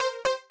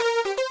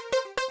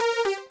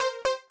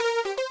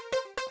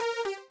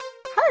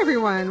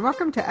Everyone.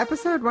 Welcome to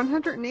episode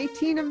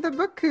 118 of the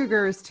Book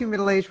Cougars, two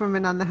middle-aged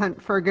women on the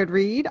hunt for a good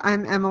read.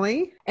 I'm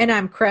Emily. And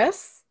I'm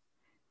Chris.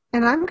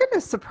 And I'm going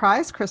to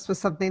surprise Chris with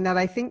something that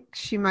I think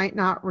she might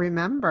not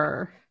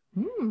remember.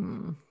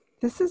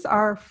 This is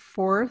our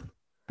 4th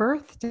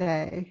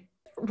birthday.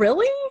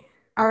 Really?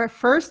 Our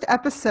first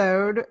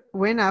episode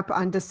went up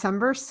on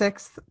December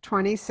 6th,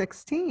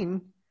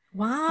 2016.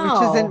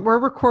 Wow. We're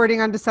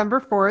recording on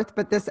December 4th,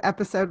 but this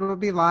episode will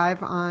be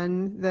live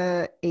on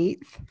the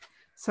 8th.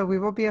 So we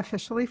will be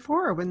officially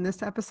 4 when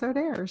this episode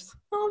airs.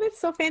 Oh, that's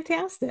so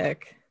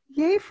fantastic.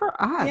 Yay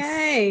for us.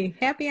 Yay.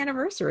 Happy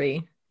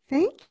anniversary.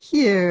 Thank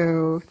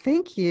you.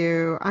 Thank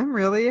you. I'm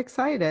really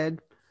excited.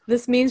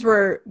 This means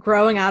we're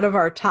growing out of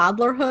our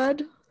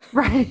toddlerhood.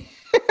 Right.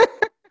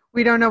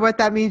 We don't know what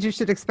that means. You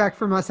should expect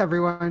from us,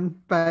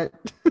 everyone, but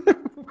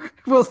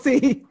we'll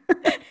see.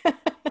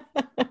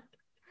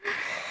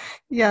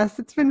 Yes,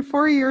 it's been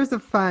 4 years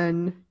of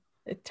fun.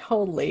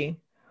 Totally.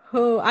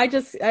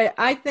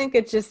 I think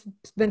it's just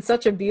been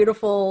such a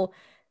beautiful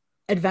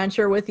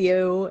adventure with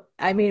you.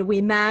 I mean, we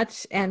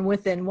met and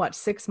within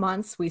 6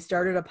 months, we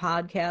started a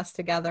podcast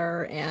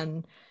together,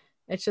 and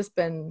it's just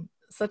been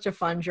such a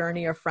fun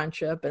journey of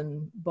friendship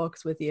and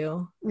books with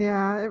you.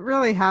 Yeah, it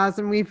really has.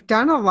 And we've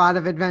done a lot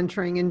of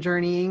adventuring and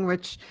journeying,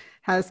 which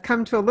has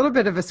come to a little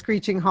bit of a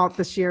screeching halt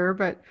this year,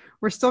 but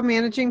we're still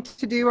managing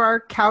to do our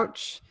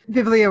couch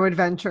biblio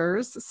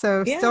adventures.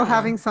 So still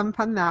having some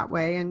fun that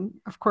way. And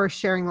of course,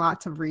 sharing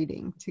lots of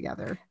reading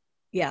together.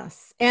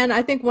 Yes. And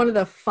I think one of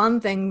the fun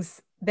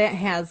things that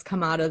has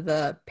come out of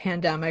the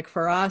pandemic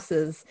for us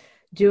is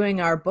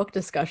doing our book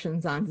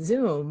discussions on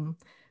Zoom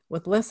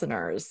with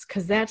listeners,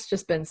 because that's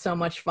just been so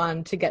much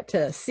fun to get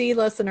to see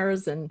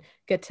listeners and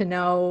get to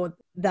know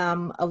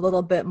them a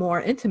little bit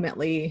more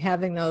intimately,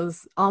 having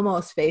those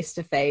almost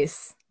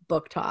face-to-face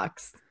book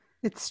talks.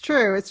 It's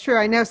true. It's true.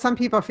 I know some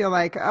people feel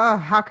like, oh,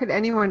 how could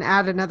anyone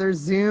add another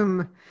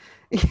Zoom,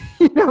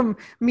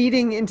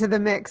 meeting into the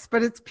mix?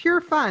 But it's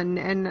pure fun.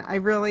 And I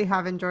really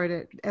have enjoyed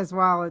it as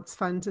well. It's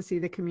fun to see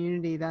the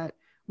community that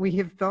we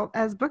have built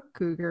as Book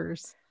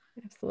Cougars.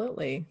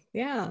 Absolutely.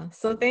 Yeah.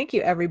 So thank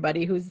you,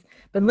 everybody who's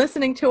been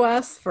listening to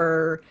us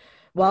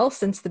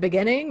since the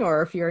beginning,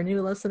 or if you're a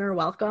new listener,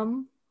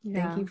 welcome.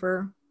 Yeah. Thank you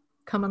for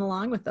coming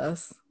along with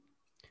us.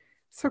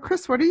 So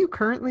Chris, what are you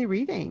currently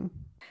reading?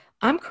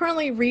 I'm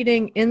currently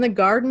reading In the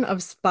Garden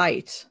of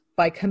Spite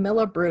by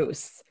Camilla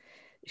Bruce.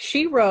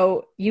 She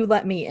wrote You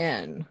Let Me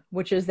In,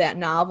 which is that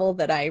novel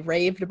that I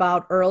raved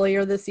about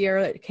earlier this year.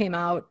 It came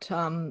out,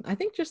 I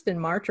think just in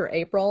March or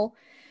April.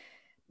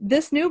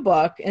 This new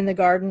book, In the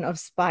Garden of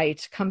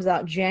Spite, comes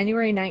out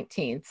January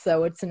 19th,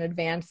 so it's an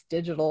advanced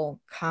digital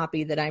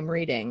copy that I'm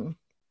reading.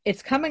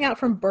 It's coming out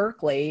from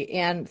Berkley,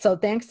 and so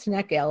thanks to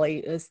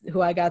NetGalley,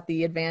 who I got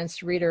the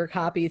advanced reader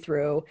copy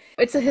through.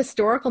 It's a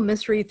historical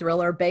mystery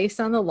thriller based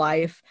on the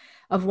life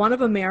of one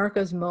of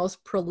America's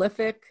most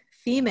prolific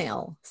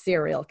female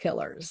serial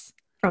killers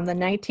from the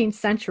 19th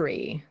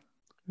century.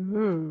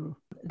 Ooh.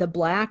 The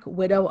Black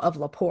Widow of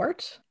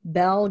LaPorte.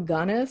 Belle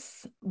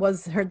Gunness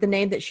was the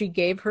name that she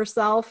gave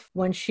herself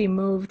when she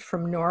moved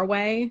from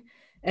Norway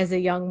as a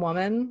young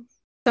woman.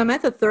 So I'm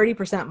at the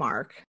 30%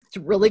 mark. It's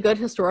really good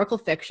historical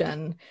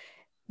fiction.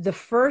 The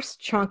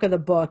first chunk of the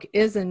book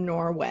is in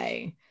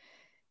Norway,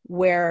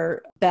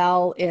 where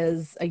Belle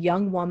is a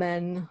young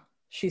woman.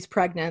 She's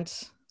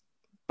pregnant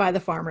by the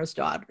farmer's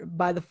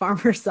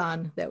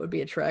son. That would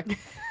be a trick.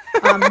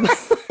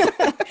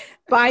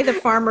 By the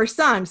farmer's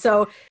son.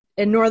 So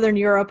in Northern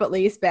Europe, at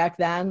least back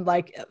then,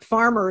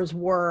 farmers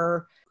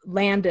were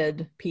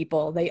landed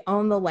people. They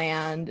owned the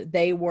land.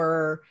 They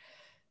were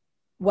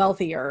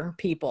wealthier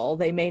people.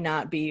 They may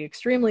not be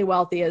extremely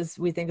wealthy as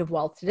we think of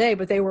wealth today,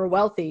 but they were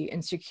wealthy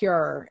and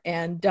secure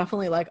and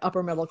definitely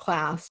upper middle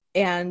class.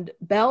 And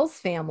Belle's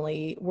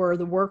family were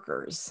the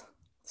workers.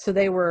 So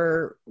they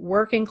were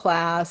working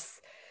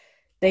class.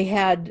 They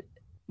had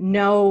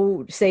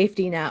no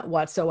safety net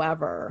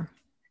whatsoever.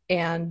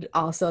 And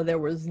also there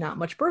was not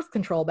much birth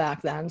control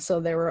back then.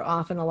 So there were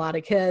often a lot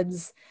of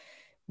kids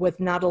with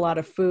not a lot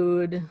of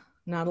food,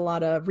 not a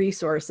lot of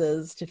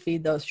resources to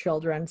feed those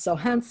children. So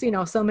hence,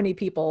 so many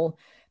people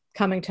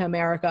coming to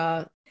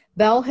America.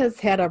 Belle has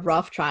had a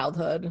rough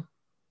childhood,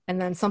 and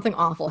then something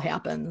awful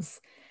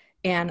happens.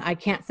 And I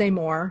can't say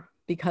more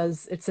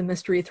because it's a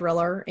mystery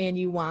thriller and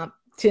you want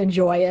to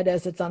enjoy it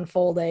as it's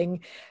unfolding.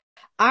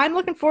 I'm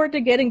looking forward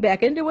to getting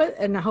back into it,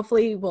 and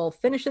hopefully we'll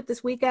finish it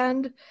this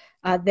weekend.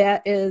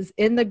 That is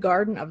In the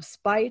Garden of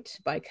Spite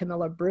by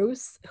Camilla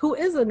Bruce, who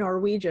is a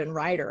Norwegian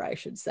writer, I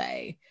should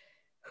say,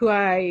 who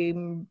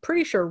I'm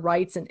pretty sure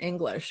writes in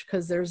English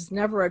because there's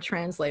never a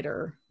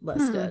translator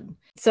listed.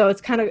 So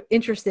it's kind of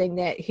interesting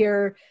that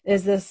here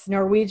is this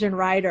Norwegian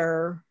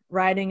writer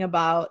writing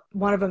about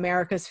one of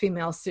America's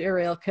female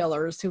serial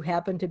killers who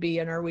happened to be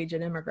a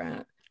Norwegian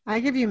immigrant. I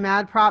give you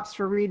mad props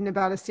for reading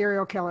about a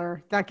serial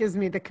killer. That gives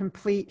me the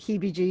complete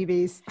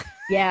heebie-jeebies.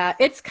 Yeah,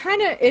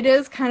 it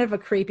is kind of a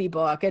creepy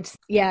book. It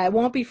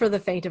won't be for the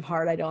faint of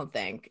heart, I don't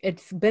think.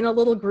 It's been a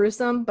little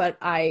gruesome, but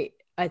I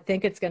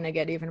think it's going to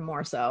get even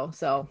more so.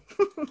 So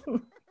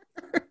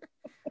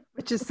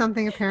which is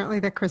something apparently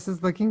that Chris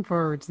is looking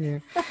forward to.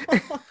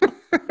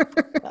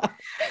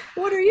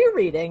 What are you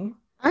reading?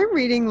 I'm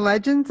reading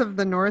Legends of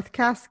the North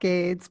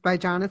Cascades by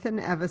Jonathan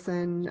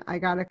Evison. I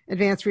got an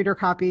advanced reader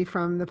copy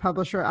from the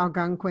publisher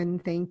Algonquin.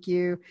 Thank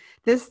you.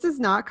 This does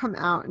not come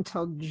out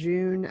until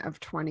June of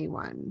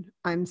 21.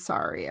 I'm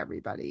sorry,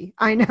 everybody.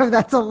 I know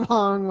that's a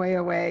long way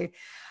away.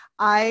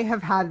 I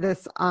have had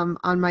this on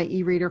my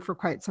e-reader for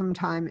quite some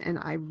time, and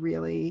I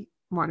really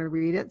want to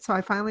read it. So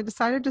I finally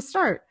decided to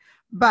start.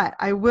 But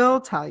I will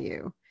tell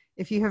you,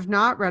 if you have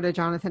not read a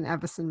Jonathan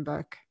Evison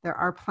book, there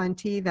are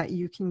plenty that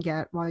you can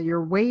get while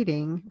you're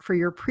waiting for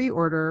your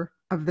pre-order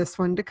of this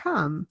one to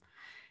come.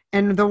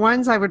 And the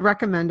ones I would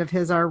recommend of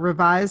his are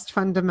Revised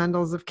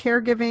Fundamentals of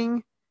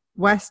Caregiving,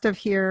 West of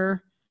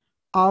Here,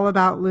 All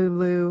About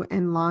Lulu,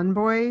 and Lawn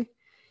Boy.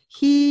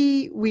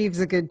 He weaves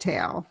a good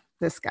tale,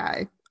 this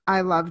guy.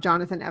 I love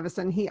Jonathan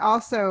Evison. He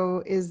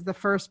also is the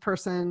first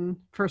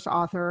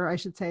author, I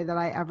should say, that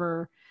I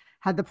ever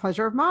had the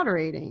pleasure of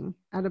moderating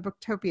at a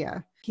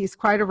Booktopia. He's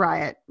quite a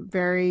riot,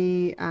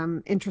 very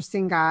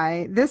interesting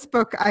guy. This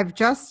book, I've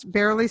just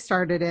barely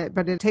started it,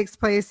 but it takes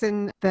place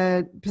in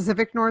the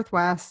Pacific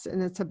Northwest,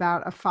 and it's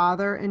about a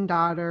father and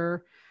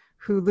daughter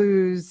who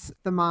lose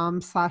the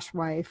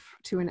mom/wife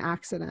to an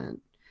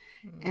accident.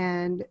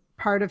 And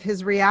part of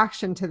his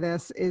reaction to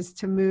this is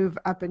to move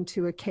up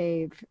into a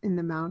cave in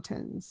the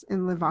mountains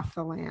and live off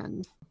the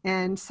land.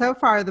 And so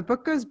far, the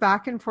book goes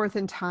back and forth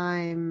in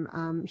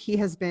time. He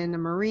has been a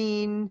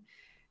Marine.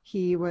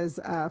 He was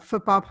a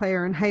football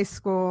player in high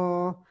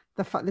school.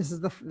 This is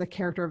the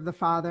character of the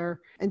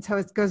father. And so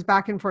it goes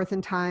back and forth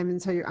in time.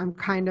 And so I'm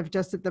kind of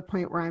just at the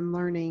point where I'm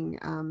learning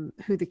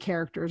who the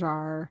characters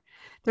are.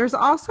 There's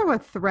also a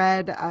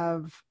thread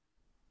of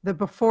the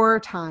before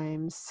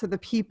times. So the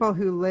people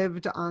who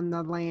lived on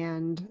the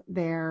land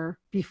there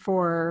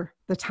before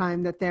the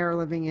time that they're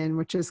living in,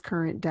 which is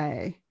current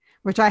day,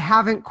 which I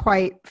haven't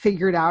quite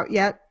figured out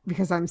yet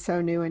because I'm so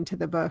new into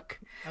the book.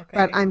 Okay.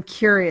 But I'm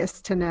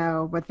curious to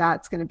know what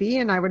that's going to be.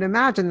 And I would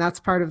imagine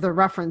that's part of the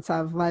reference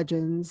of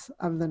Legends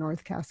of the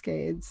North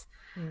Cascades.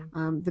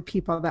 The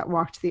people that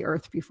walked the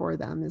earth before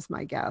them is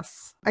my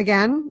guess.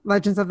 Again,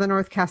 Legends of the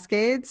North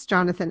Cascades,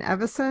 Jonathan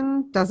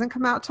Evison. Doesn't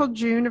come out till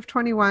June of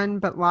 21,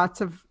 but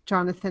lots of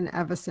Jonathan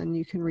Evison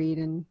you can read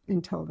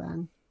until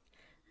then.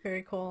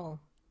 Very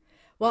cool.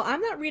 Well, I'm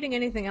not reading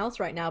anything else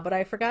right now, but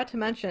I forgot to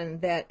mention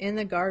that in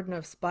the Garden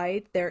of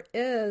Spite, there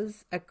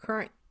is a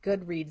current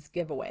Goodreads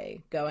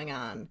giveaway going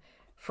on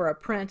for a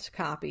print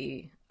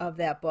copy of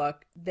that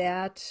book.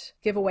 That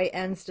giveaway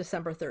ends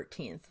December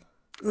 13th.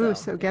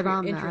 So get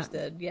on that.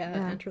 Interested,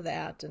 enter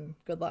that, and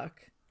good luck.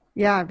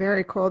 Yeah,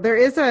 very cool. There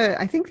is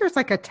I think there's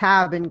like a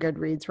tab in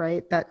Goodreads,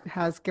 right, that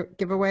has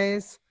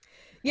giveaways?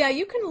 Yeah,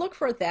 you can look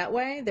for it that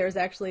way. There's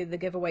actually the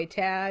giveaway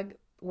tag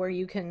where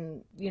you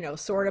can,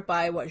 sort it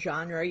by what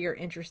genre you're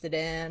interested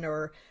in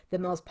or the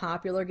most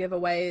popular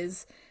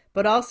giveaways.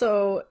 But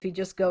also, if you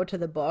just go to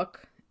the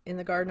book in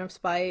the Garden of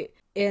Spite,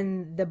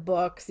 in the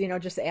books,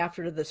 just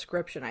after the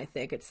description, I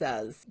think it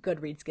says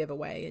Goodreads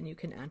giveaway, and you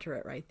can enter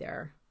it right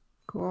there.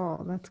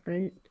 Cool. That's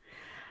great.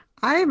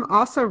 I'm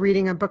also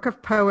reading a book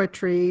of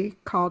poetry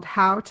called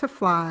How to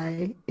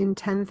Fly in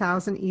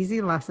 10,000 Easy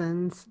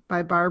Lessons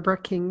by Barbara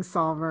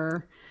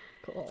Kingsolver.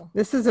 Cool.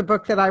 This is a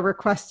book that I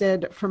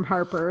requested from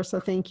Harper, so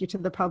thank you to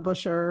the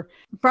publisher.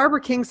 Barbara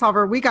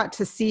Kingsolver, we got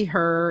to see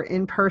her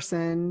in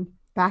person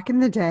back in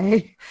the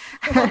day.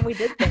 When we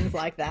did things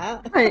like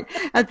that. Right,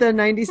 at the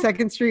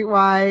 92nd Street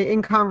Y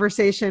in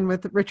conversation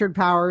with Richard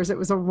Powers. It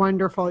was a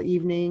wonderful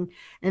evening.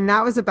 And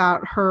that was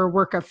about her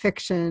work of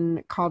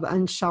fiction called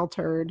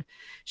Unsheltered.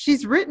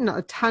 She's written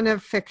a ton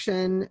of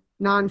fiction,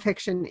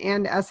 nonfiction,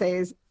 and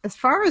essays. As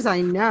far as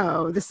I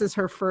know, this is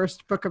her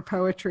first book of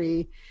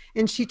poetry.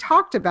 And she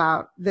talked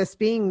about this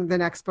being the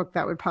next book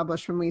that would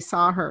publish when we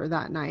saw her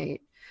that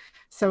night.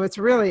 So it's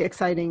really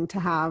exciting to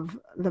have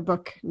the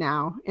book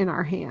now in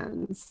our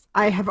hands.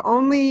 I have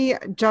only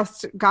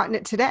just gotten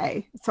it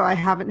today, so I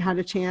haven't had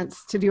a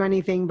chance to do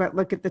anything but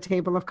look at the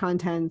table of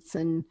contents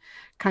and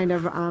kind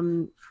of,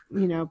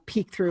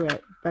 peek through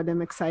it. But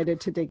I'm excited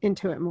to dig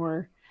into it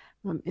more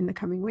in the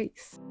coming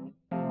weeks.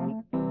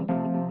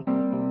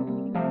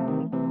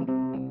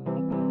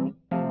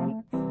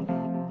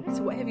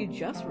 So what have you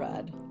just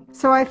read?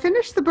 So I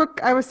finished the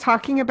book I was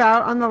talking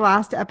about on the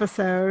last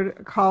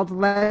episode called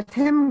Let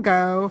Him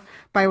Go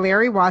by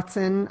Larry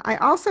Watson. I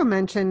also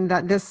mentioned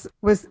that this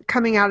was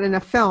coming out in a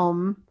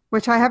film,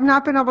 which I have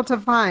not been able to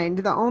find.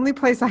 The only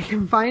place I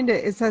can find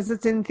it, it says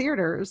it's in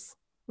theaters,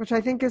 which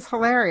I think is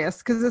hilarious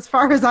because as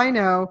far as I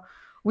know,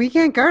 we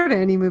can't go to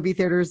any movie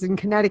theaters in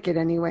Connecticut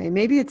anyway.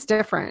 Maybe it's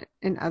different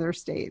in other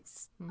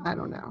states. I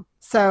don't know.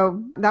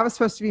 So that was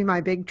supposed to be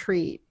my big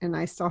treat, and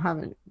I still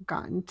haven't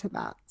gotten to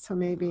that. So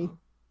maybe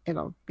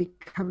it'll be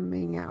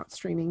coming out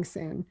streaming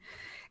soon.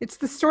 It's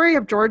the story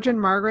of George and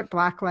Margaret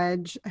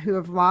Blackledge, who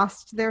have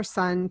lost their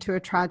son to a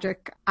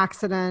tragic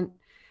accident.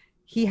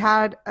 He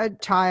had a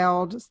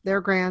child,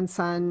 their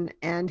grandson,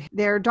 and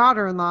their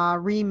daughter-in-law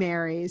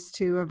remarries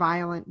to a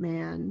violent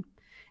man.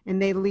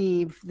 and they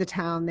leave the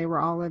town they were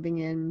all living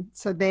in.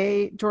 So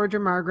George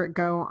and Margaret,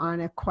 go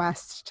on a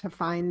quest to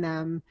find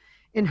them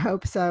in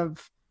hopes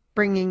of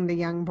bringing the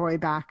young boy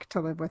back to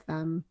live with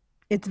them.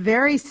 It's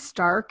very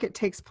stark. It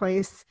takes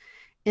place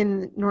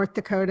in North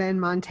Dakota and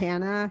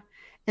Montana,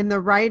 and the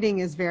writing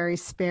is very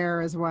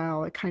spare as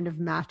well. It kind of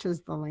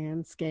matches the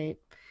landscape.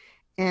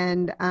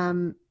 And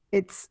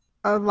it's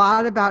a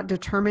lot about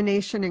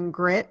determination and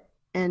grit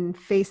and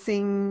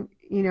facing,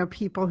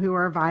 people who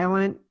are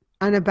violent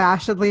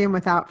unabashedly and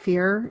without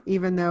fear,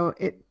 even though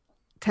it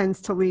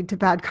tends to lead to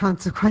bad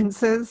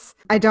consequences.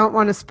 I don't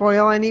want to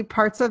spoil any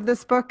parts of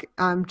this book,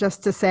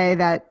 just to say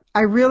that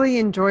I really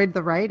enjoyed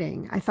the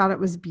writing. I thought it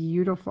was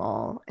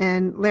beautiful.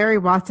 And Larry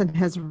Watson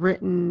has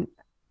written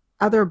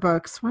other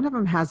books. One of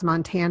them has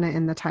Montana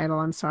in the title.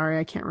 I'm sorry,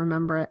 I can't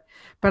remember it.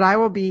 But I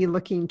will be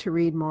looking to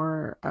read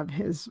more of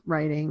his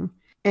writing.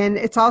 And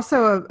it's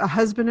also a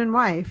husband and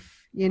wife,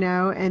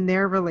 and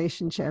their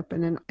relationship,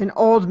 and an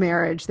old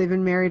marriage. They've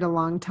been married a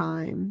long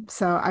time.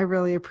 So I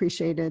really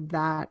appreciated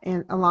that,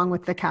 and along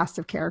with the cast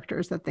of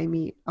characters that they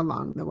meet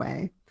along the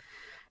way.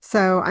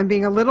 So I'm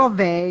being a little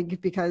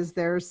vague because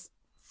there's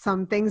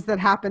some things that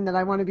happen that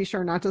I want to be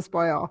sure not to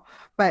spoil.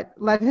 But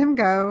Let Him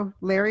Go,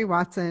 Larry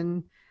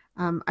Watson.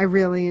 I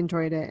really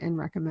enjoyed it and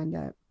recommend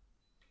it.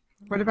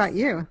 What about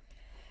you?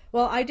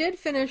 Well, I did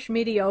finish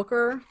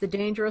Mediocre, The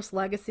Dangerous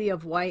Legacy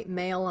of White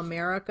Male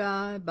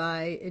America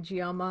by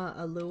Ijeoma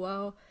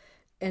Oluo.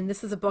 And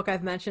this is a book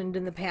I've mentioned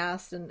in the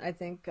past, and I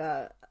think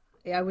I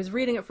was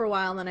reading it for a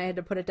while, and then I had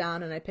to put it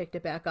down, and I picked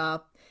it back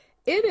up.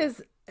 It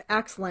is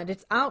excellent.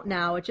 It's out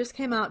now. It just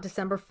came out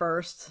December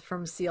 1st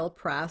from Seal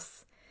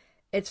Press.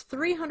 It's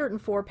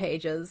 304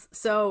 pages,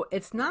 so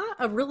it's not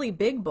a really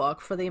big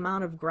book for the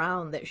amount of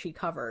ground that she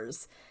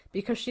covers,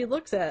 because she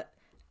looks at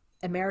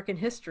American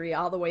history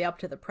all the way up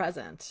to the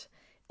present.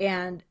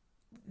 And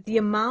the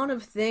amount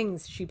of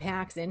things she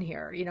packs in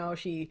here,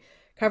 she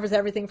covers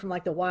everything from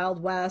like the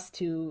Wild West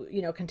to,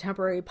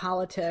 contemporary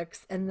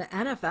politics and the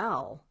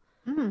NFL.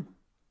 Mm.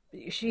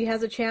 She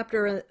has a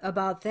chapter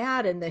about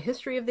that and the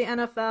history of the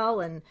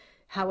NFL and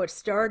how it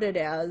started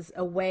as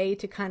a way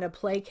to kind of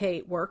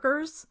placate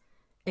workers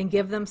and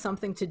give them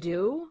something to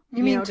do.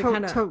 You mean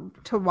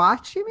to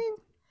watch, you mean?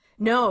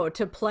 No,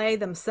 to play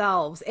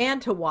themselves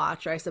and to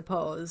watch, I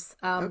suppose.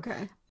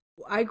 Okay.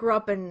 I grew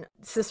up in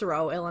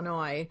Cicero,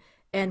 Illinois,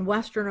 and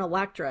Western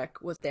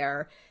Electric was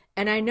there.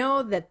 And I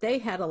know that they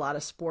had a lot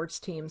of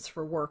sports teams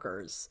for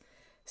workers.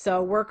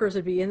 So workers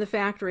would be in the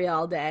factory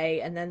all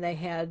day, and then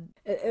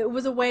it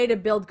was a way to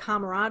build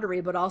camaraderie,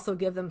 but also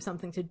give them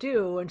something to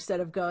do instead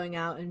of going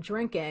out and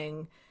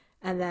drinking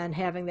and then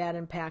having that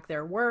impact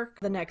their work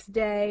the next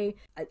day.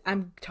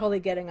 I'm totally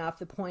getting off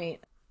the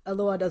point.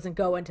 Oluo doesn't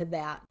go into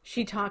that.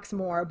 She talks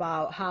more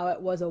about how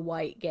it was a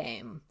white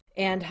game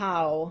and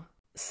how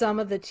some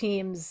of the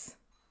teams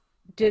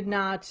did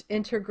not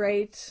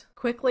integrate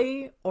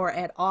quickly or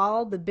at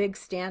all. The big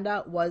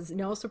standout was,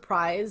 no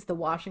surprise, the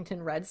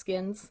Washington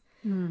Redskins,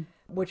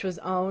 which was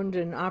owned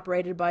and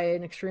operated by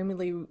an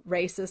extremely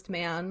racist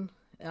man,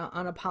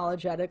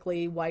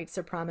 unapologetically white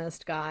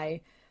supremacist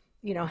guy,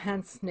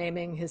 hence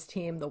naming his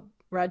team the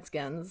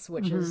Redskins,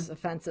 which is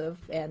offensive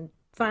and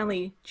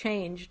finally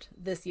changed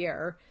this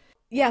year.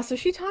 Yeah, so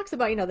she talks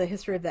about, the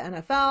history of the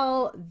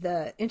NFL,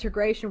 the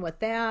integration with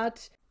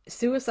that.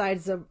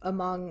 Suicides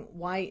among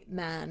white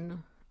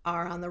men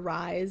are on the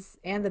rise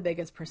and the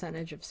biggest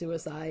percentage of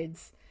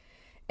suicides.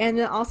 And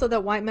also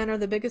that white men are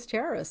the biggest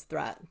terrorist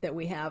threat that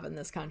we have in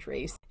this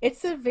country.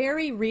 It's a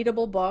very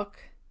readable book.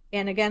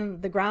 And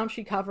again, the ground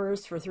she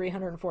covers for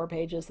 304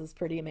 pages is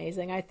pretty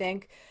amazing, I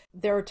think.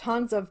 There are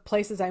tons of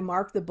places I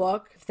mark the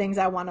book, things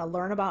I want to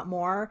learn about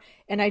more.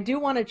 And I do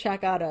want to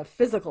check out a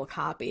physical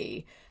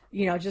copy,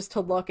 just to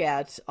look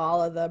at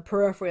all of the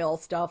peripheral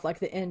stuff like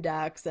the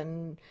index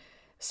and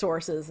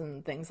sources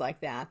and things like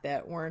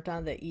that weren't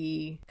on the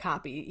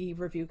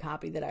e-review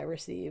copy that I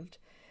received.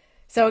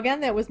 So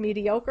again, that was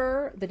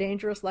Mediocre, The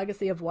Dangerous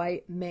Legacy of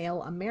White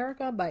Male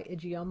America by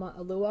Ijeoma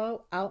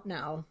Oluo, out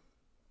now.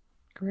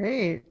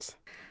 Great.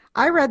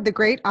 I read The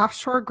Great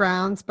Offshore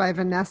Grounds by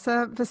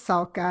Vanessa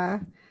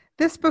Veselka.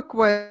 This book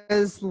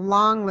was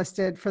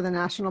longlisted for the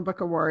National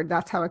Book Award.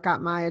 That's how it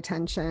got my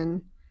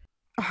attention.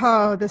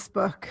 Oh, this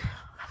book.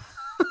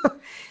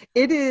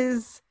 It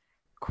is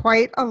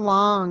quite a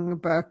long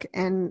book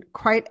and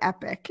quite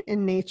epic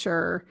in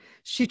nature.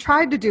 She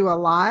tried to do a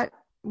lot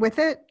with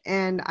it,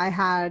 and I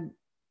had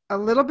a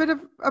little bit of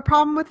a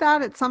problem with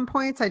that at some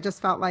points. I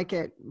just felt like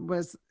it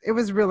was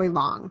really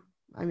long.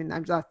 I mean,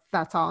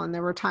 that's all. And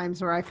there were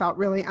times where I felt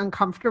really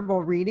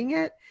uncomfortable reading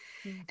it.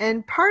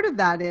 And part of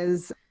that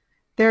is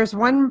there's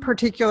one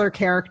particular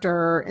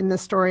character in the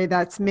story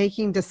that's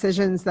making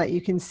decisions that you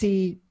can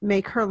see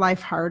make her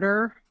life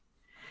harder.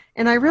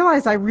 And I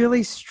realize I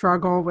really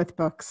struggle with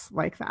books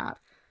like that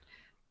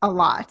a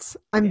lot.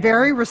 I'm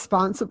very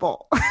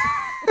responsible.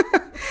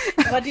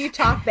 But do you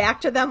talk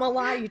back to them a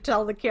lot? You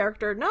tell the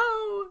character, no.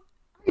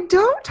 I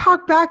don't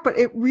talk back, but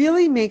it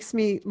really makes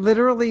me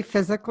literally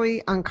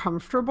physically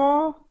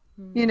uncomfortable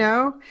You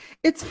know,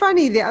 it's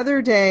funny. The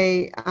other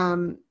day,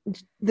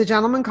 the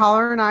gentleman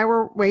caller and I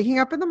were waking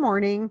up in the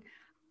morning.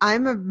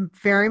 I'm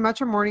very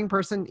much a morning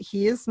person.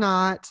 He is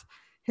not.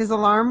 His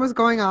alarm was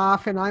going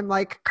off, and I'm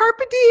like,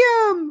 Carpe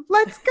diem,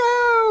 let's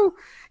go.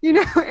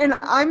 And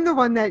I'm the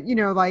one that,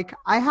 like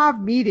I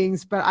have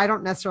meetings, but I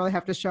don't necessarily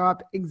have to show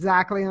up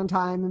exactly on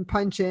time and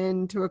punch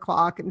in 2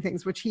 o'clock and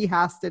things, which he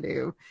has to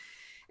do.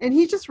 And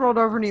he just rolled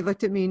over and he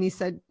looked at me and he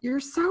said, "You're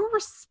so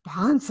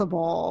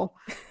responsible."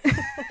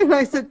 And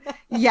I said,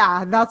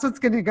 "Yeah, that's what's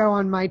going to go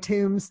on my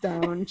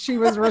tombstone. She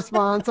was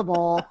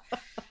responsible.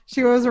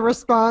 She was a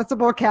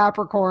responsible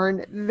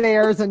Capricorn.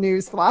 There's a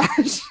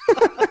newsflash."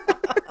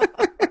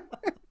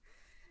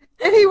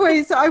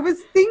 Anyway, so I was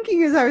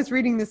thinking as I was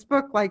reading this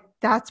book, like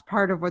that's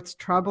part of what's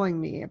troubling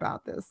me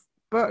about this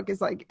book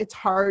is like it's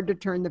hard to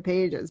turn the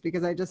pages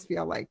because I just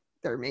feel like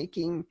they're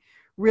making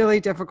really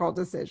difficult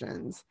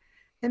decisions.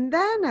 And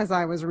then as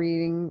I was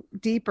reading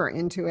deeper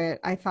into it,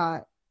 I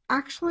thought,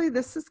 actually,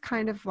 this is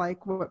kind of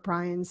like what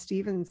Brian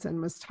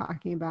Stevenson was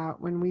talking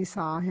about when we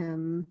saw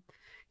him.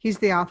 He's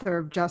the author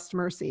of Just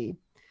Mercy.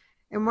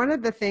 And one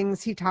of the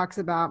things he talks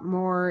about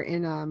more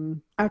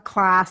in a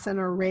class and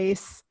a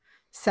race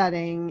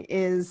setting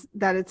is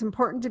that it's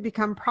important to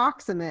become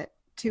proximate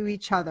to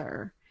each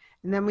other.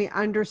 And then we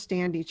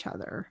understand each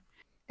other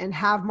and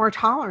have more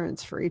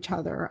tolerance for each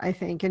other, I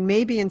think, and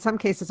maybe in some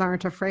cases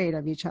aren't afraid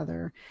of each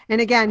other.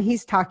 And again,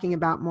 he's talking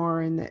about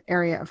more in the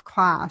area of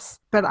class,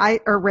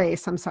 or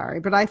race, I'm sorry,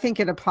 but I think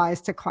it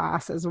applies to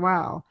class as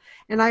well.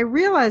 And I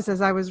realized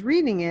as I was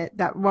reading it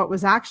that what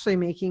was actually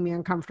making me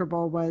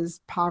uncomfortable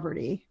was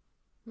poverty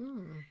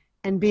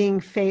and being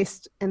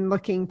faced and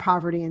looking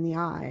poverty in the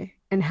eye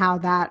and how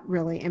that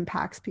really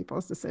impacts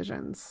people's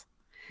decisions.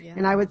 Yeah.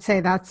 And I would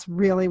say that's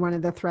really one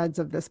of the threads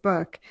of this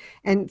book.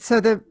 And so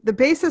the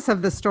basis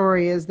of the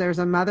story is there's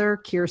a mother,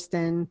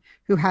 Kirsten,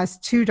 who has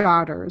 2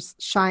 daughters,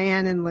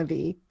 Cheyenne and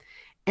Livy,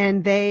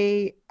 and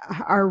they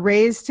are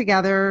raised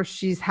together.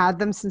 She's had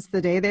them since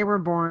the day they were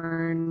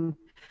born,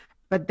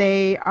 but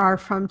they are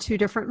from 2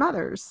 different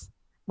mothers.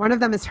 One of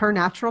them is her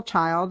natural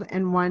child,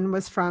 and one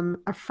was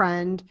from a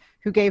friend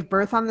who gave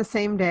birth on the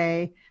same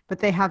day, but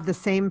they have the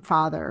same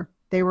father.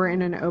 They were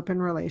in an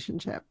open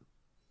relationship.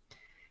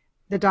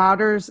 The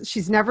daughters,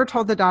 she's never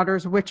told the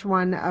daughters which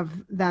one of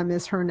them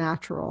is her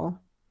natural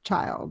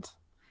child.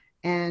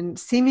 And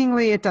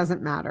seemingly it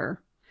doesn't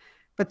matter.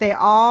 But they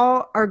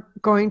all are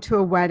going to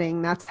a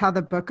wedding. That's how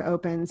the book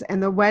opens.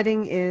 And the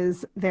wedding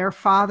is their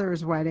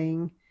father's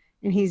wedding.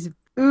 And he's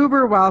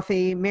uber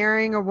wealthy,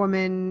 marrying a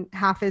woman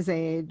half his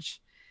age.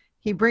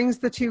 He brings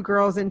the 2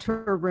 girls into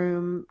a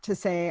room to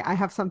say, "I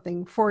have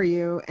something for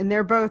you." And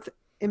they're both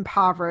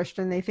impoverished.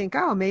 And they think,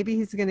 oh, maybe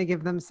he's going to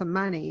give them some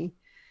money.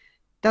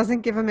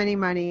 Doesn't give them any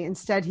money.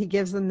 Instead, he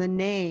gives them the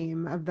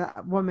name of the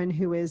woman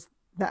who is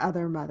the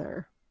other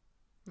mother.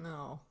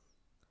 No.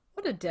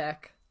 What a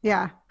dick.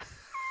 Yeah.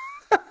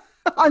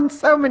 On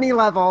so many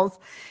levels.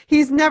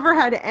 He's never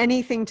had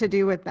anything to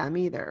do with them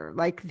either.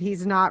 Like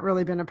he's not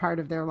really been a part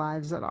of their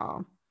lives at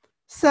all.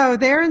 So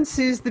there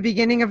ensues the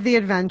beginning of the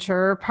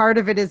adventure. Part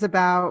of it is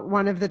about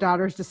one of the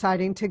daughters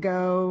deciding to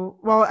go.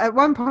 Well, at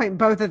one point,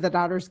 both of the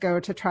daughters go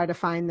to try to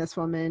find this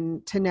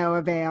woman to no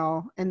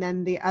avail. And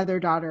then the other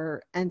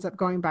daughter ends up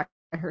going by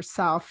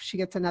herself. She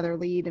gets another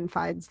lead and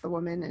finds the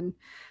woman. And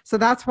so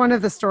that's one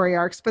of the story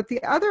arcs. But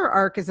the other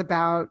arc is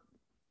about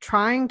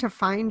trying to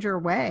find your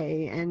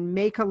way and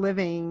make a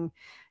living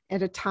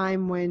at a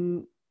time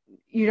when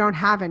you don't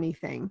have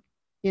anything,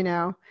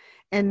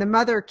 And the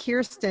mother,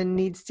 Kirsten,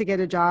 needs to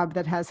get a job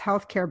that has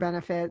healthcare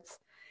benefits.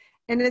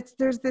 And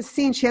there's this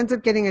scene, she ends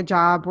up getting a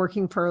job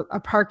working for a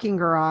parking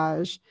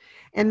garage.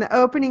 And the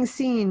opening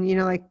scene,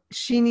 like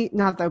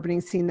not the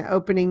opening scene, the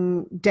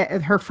opening day,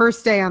 her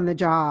first day on the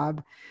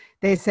job,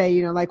 they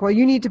say, well,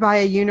 you need to buy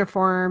a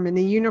uniform and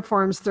the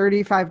uniform's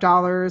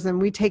 $35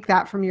 and we take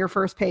that from your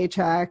first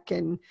paycheck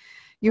and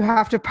you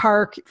have to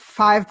park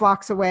 5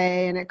 blocks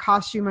away and it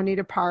costs you money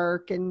to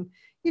park. And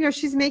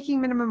she's making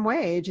minimum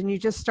wage and you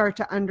just start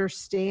to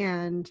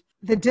understand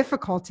the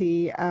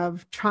difficulty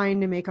of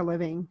trying to make a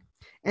living.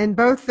 And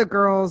both the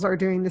girls are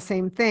doing the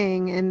same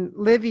thing. And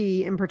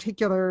Livy in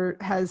particular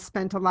has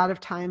spent a lot of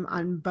time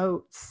on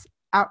boats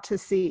out to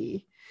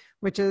sea,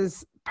 which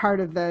is part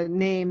of the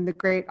name. The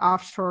Great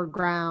Offshore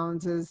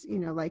Grounds is,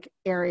 like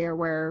area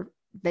where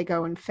they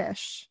go and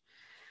fish.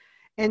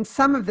 And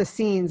some of the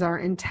scenes are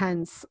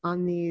intense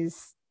on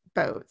these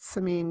boats.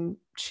 I mean,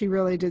 she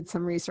really did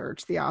some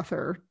research, the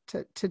author,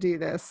 to do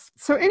this.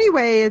 So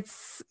anyway,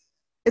 it's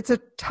a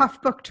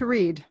tough book to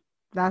read.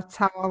 That's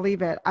how I'll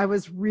leave it. I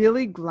was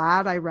really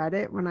glad I read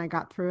it when I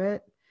got through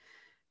it,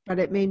 but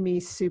it made me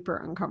super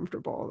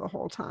uncomfortable the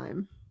whole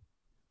time.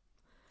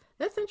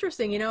 That's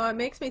interesting. It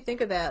makes me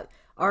think of that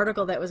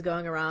article that was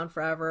going around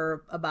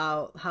forever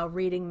about how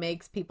reading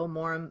makes people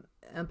more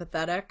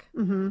empathetic.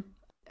 Mm-hmm.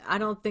 I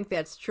don't think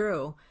that's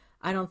true.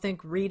 I don't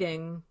think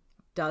reading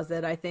does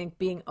it. I think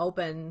being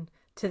open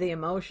to the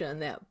emotion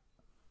that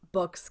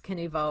books can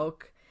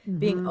evoke,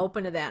 being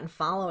open to that and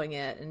following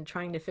it and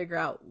trying to figure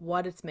out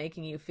what it's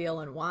making you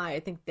feel and why.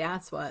 I think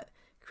that's what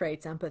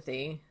creates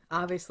empathy,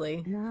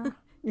 obviously. Yeah. And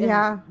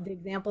Yeah. the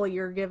example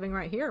you're giving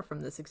right here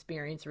from this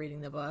experience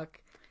reading the book.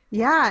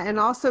 Yeah. And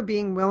also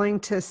being willing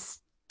to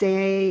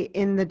stay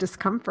in the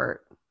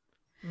discomfort,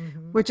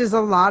 Hmm. which is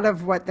a lot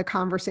of what the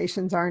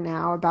conversations are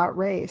now about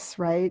race,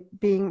 right?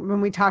 Being,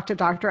 when we talk to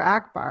Dr.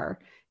 Akbar,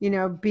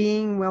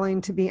 being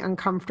willing to be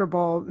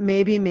uncomfortable,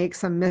 maybe make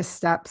some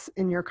missteps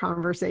in your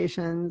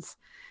conversations,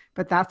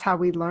 but that's how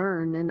we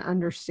learn and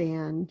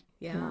understand.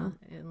 Yeah,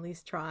 Yeah. at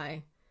least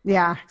try.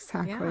 Yeah,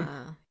 exactly.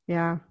 Yeah.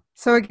 Yeah.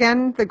 So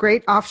again, The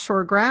Great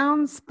Offshore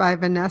Grounds by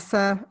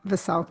Vanessa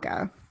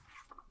Veselka.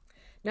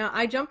 Now,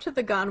 I jumped to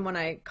the gun when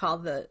I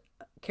called the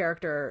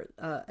character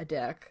a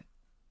dick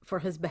for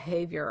his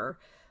behavior.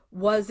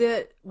 Was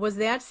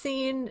that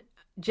scene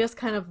just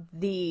kind of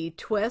the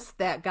twist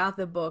that got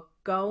the book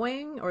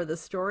going or the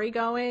story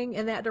going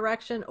in that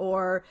direction,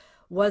 or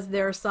was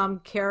there some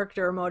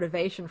character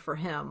motivation for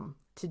him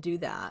to do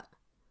that?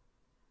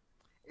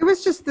 It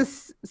was just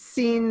this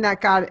scene that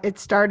got it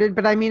started,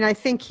 but I mean, I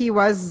think he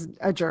was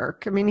a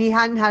jerk. I mean, he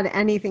hadn't had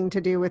anything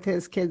to do with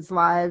his kids'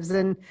 lives.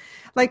 And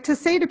like to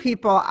say to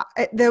people,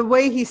 the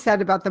way he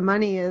said about the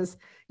money is,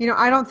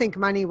 I don't think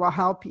money will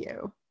help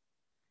you.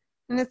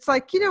 And it's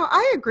like,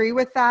 I agree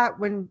with that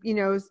when,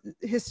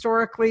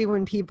 historically,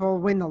 when people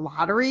win the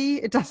lottery,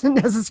 it doesn't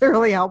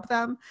necessarily help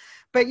them.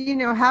 But,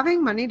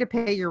 having money to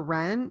pay your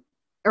rent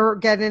or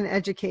get an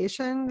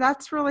education,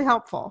 that's really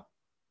helpful,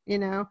 you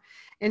know?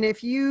 And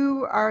if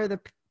you are the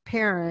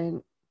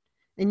parent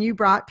and you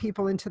brought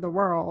people into the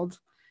world,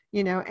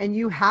 and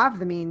you have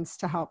the means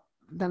to help,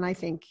 then I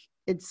think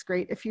it's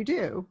great if you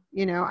do.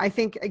 I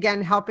think,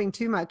 again, helping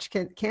too much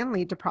can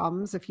lead to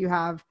problems if you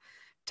have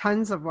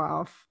tons of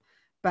wealth.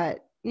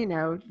 But,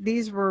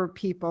 these were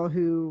people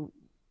who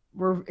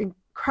were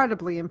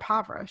incredibly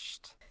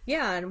impoverished.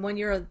 Yeah, and when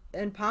you're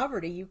in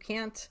poverty, you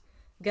can't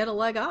get a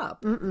leg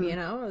up,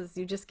 Mm-mm.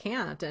 you just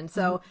can't. And Mm-hmm.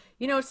 so,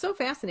 it's so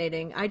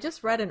fascinating. I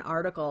just read an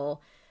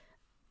article.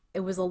 It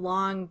was a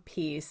long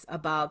piece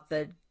about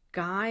the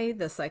guy,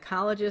 the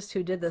psychologist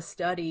who did the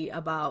study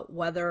about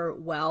whether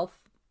wealth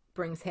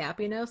brings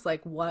happiness,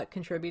 like what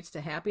contributes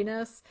to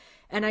happiness.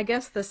 And I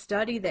guess the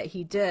study that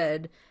he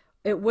did,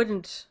 it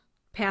wouldn't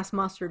pass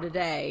muster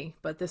today,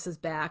 but this is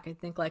back, I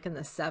think, like in the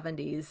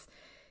 70s.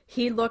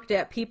 He looked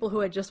at people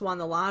who had just won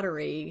the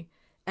lottery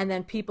and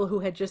then people who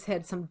had just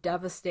had some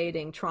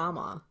devastating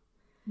trauma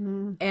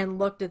Mm-hmm. and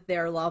looked at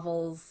their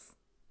levels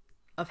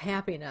of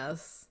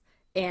happiness.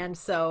 And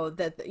so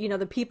that,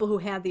 the people who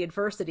had the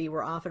adversity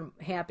were often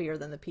happier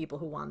than the people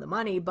who won the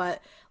money.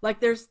 But like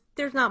there's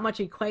not much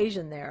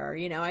equation there.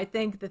 I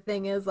think the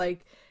thing is,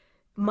 like,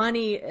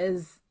 money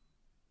is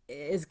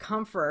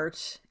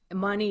comfort,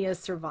 money is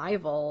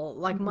survival.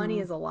 Like, money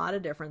Mm-hmm. is a lot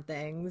of different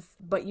things,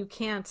 but you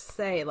can't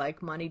say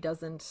like money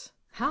doesn't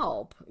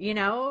help.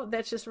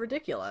 That's just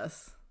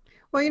ridiculous.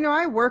 Well,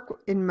 I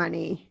work in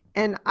money,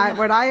 and Yeah.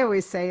 what I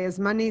always say is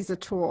money's a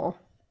tool.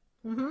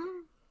 Hmm.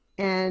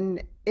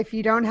 And if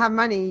you don't have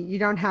money, you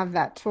don't have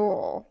that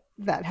tool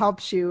that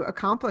helps you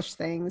accomplish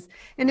things.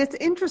 And it's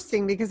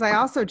interesting because I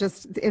also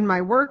just, in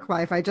my work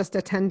life, I just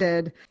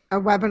attended a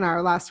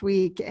webinar last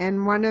week.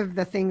 And one of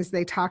the things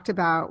they talked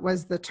about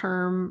was the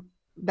term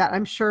that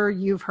I'm sure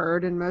you've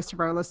heard and most of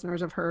our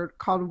listeners have heard,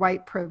 called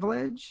white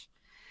privilege.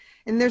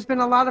 And there's been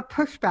a lot of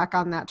pushback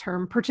on that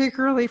term,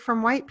 particularly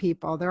from white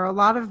people. There are a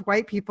lot of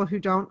white people who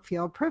don't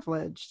feel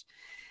privileged.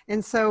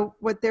 And so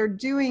what they're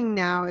doing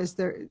now is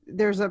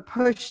there's a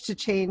push to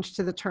change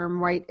to the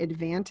term white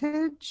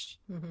advantage.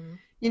 Hmm.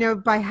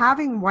 By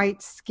having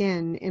white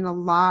skin, in a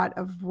lot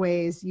of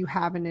ways, you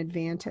have an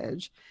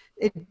advantage.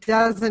 It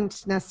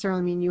doesn't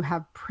necessarily mean you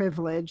have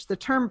privilege. The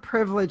term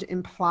privilege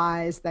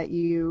implies that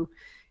you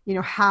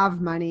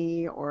have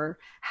money or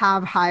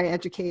have high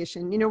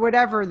education,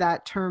 whatever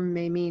that term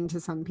may mean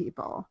to some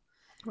people.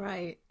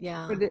 Right.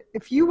 Yeah. But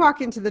if you walk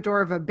into the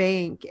door of a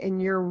bank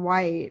and you're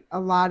white, a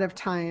lot of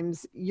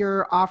times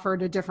you're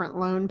offered a different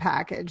loan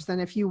package than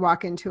if you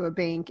walk into a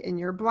bank and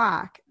you're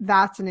black.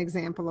 That's an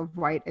example of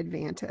white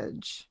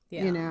advantage,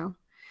 Yeah.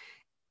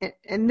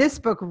 And this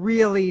book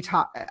really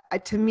taught,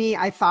 to me,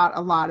 I thought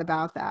a lot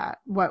about that,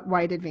 what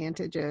white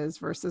advantage is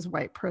versus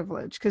white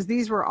privilege. Because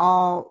these were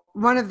all,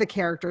 one of the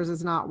characters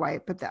is not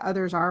white, but the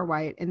others are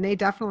white. And they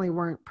definitely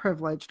weren't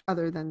privileged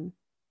other than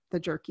the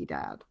jerky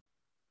dad.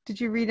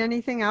 Did you read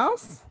anything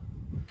else?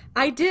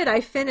 I did. I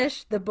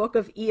finished the Book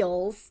of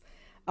Eels,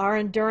 our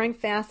enduring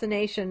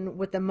fascination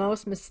with the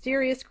most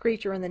mysterious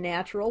creature in the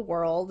natural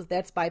world.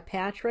 That's by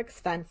Patrick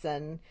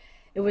Svensson.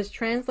 It was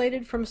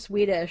translated from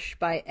Swedish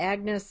by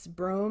Agnes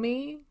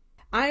Broomy.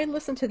 I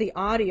listened to the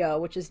audio,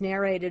 which is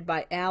narrated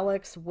by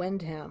Alex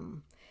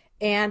Wyndham,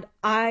 and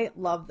I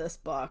love this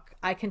book.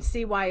 I can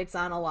see why it's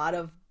on a lot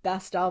of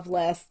best of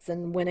lists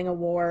and winning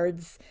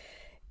awards.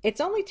 It's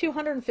only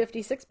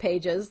 256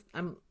 pages.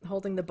 I'm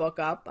holding the book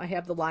up. I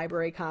have the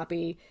library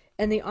copy.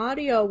 And the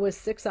audio was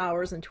 6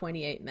 hours and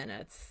 28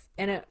 minutes.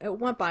 And it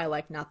went by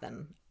like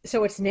nothing.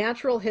 So it's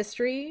natural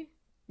history,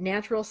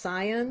 natural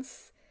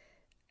science,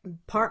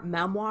 part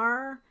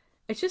memoir.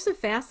 it's just a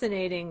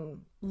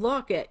fascinating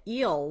look at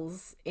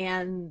eels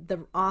and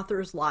the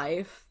author's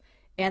life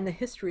and the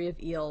history of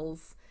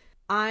eels.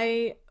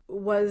 I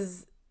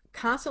was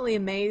constantly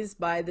amazed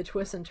by the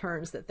twists and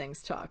turns that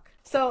things took.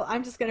 So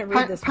I'm just going to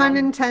read this pun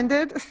one.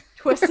 intended.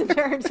 Twists and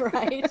turns,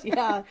 right?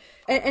 Yeah.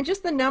 And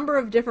just the number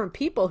of different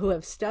people who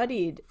have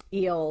studied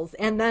eels,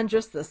 and then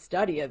just the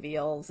study of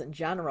eels in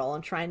general,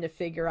 and trying to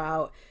figure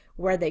out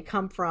where they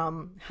come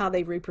from, how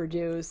they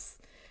reproduce,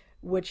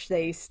 which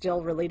they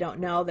still really don't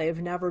know. They've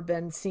never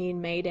been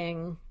seen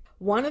mating.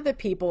 One of the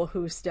people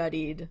who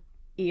studied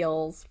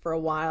eels for a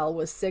while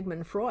was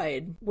Sigmund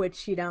Freud,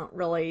 which you don't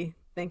really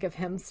think of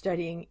him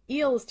studying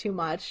eels too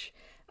much.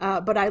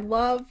 But I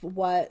love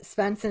what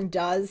Svensson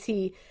does.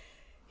 He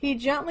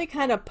gently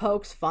kind of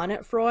pokes fun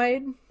at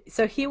Freud.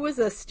 So he was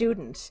a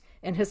student,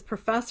 and his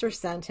professor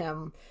sent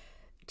him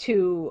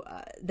to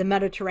the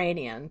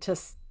Mediterranean to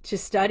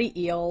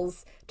study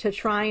eels, to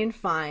try and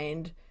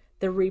find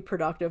the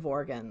reproductive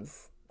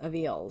organs of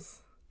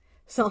eels.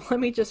 So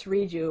let me just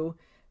read you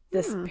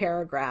this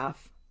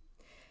paragraph.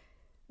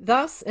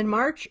 Thus, in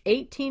March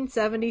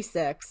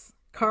 1876,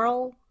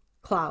 Karl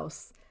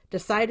Klaus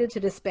decided to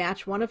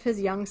dispatch one of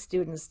his young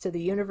students to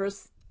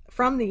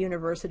from the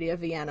University of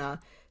Vienna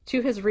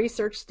to his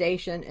research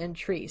station in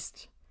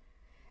Trieste.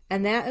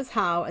 And that is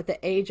how, at the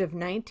age of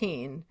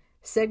 19,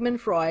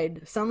 Sigmund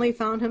Freud suddenly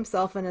found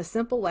himself in a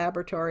simple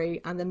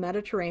laboratory on the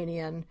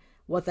Mediterranean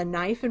with a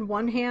knife in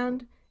one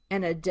hand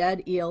and a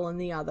dead eel in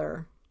the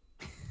other.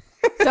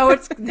 So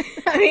it's,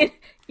 I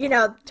mean,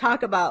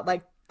 talk about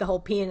like the whole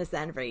penis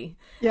envy.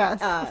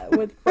 Yes.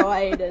 With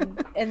Freud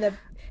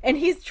and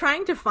he's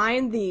trying to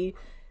find the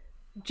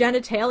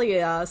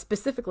genitalia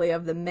specifically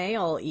of the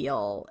male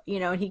eel,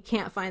 and he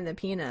can't find the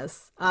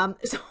penis.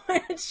 So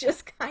it's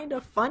just kind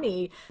of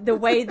funny the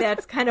way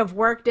that's kind of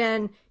worked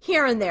in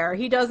here and there.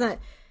 He doesn't,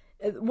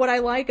 what I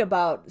like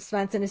about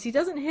Svensson is he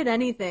doesn't hit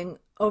anything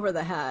over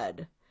the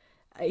head.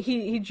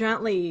 He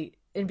gently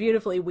and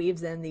beautifully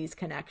weaves in these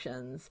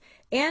connections.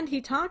 And he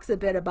talks a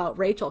bit about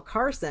Rachel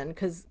Carson,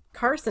 because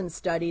Carson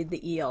studied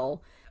the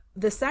eel.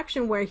 The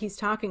section where he's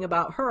talking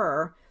about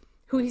her,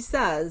 who he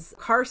says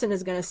Carson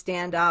is going to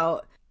stand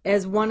out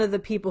as one of the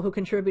people who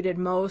contributed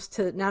most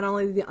to not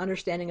only the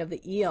understanding of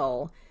the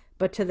eel,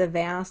 but to the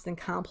vast and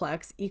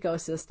complex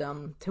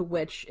ecosystem to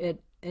which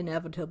it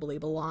inevitably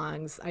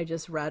belongs. I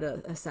just read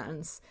a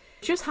sentence.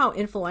 Just how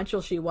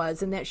influential she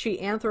was, and that she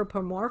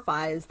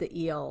anthropomorphized the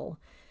eel,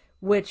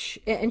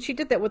 and she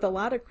did that with a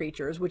lot of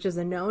creatures, which is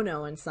a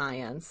no-no in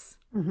science.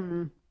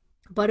 Mm-hmm.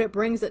 But it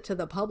brings it to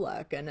the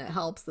public, and it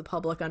helps the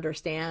public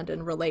understand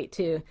and relate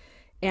to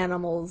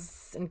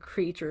animals and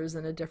creatures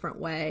in a different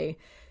way.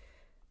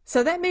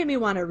 So that made me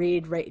want to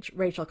read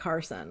Rachel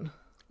Carson.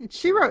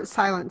 She wrote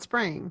Silent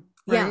Spring,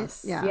 right?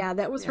 Yes. Yeah,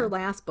 that was her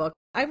last book.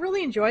 I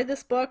really enjoyed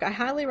this book. I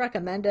highly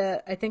recommend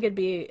it. I think it'd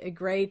be a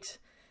great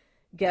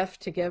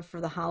gift to give for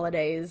the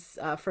holidays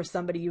for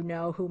somebody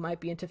who might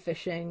be into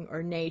fishing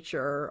or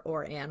nature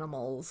or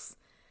animals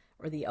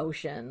or the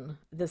ocean.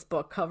 This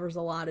book covers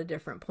a lot of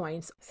different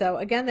points. So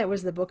again, that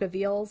was The Book of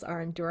Eels,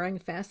 Our Enduring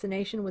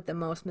Fascination with the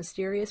Most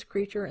Mysterious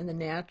Creature in the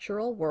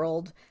Natural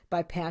World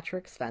by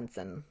Patrick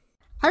Svensson.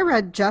 I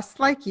read Just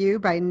Like You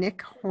by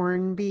Nick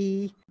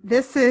Hornby.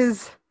 This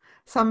is,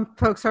 some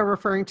folks are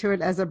referring to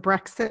it as a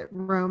Brexit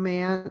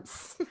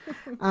romance.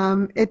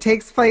 It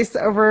takes place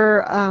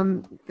over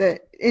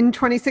in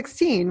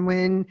 2016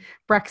 when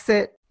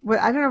Brexit,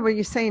 I don't know what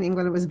you say in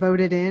England, it was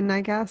voted in,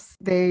 I guess.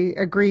 They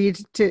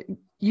agreed to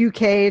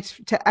UK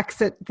to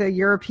exit the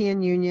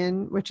European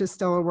Union, which is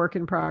still a work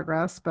in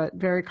progress, but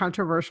very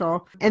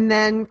controversial. And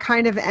then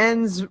kind of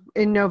ends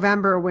in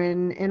November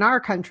when, in our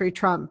country,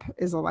 Trump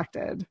is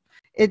elected.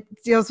 It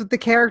deals with the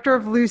character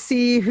of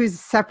Lucy, who's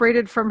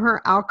separated from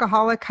her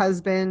alcoholic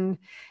husband,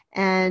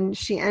 and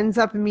she ends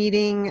up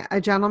meeting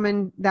a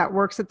gentleman that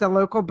works at the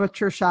local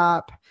butcher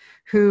shop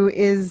who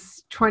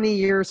is 20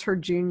 years her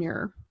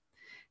junior.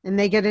 And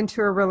they get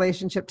into a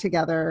relationship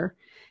together.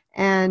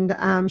 And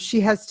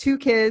she has 2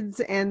 kids,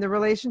 and the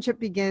relationship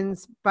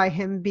begins by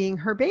him being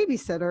her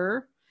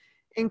babysitter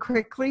and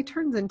quickly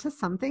turns into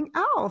something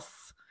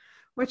else,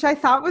 which I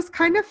thought was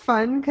kind of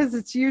fun because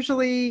it's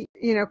usually,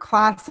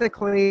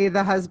 classically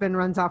the husband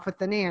runs off with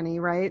the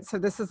nanny, right? So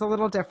this is a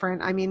little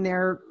different. I mean,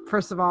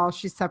 first of all,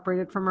 she's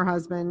separated from her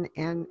husband,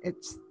 and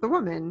it's the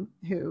woman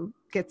who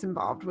gets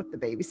involved with the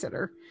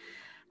babysitter.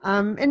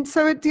 And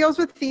so it deals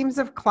with themes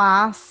of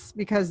class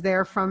because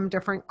they're from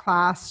different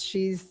class.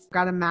 She's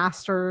got a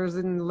master's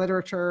in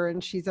literature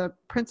and she's a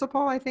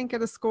principal, I think,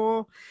 at a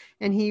school.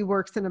 And he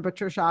works in a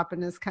butcher shop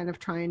and is kind of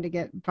trying to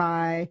get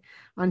by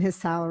on his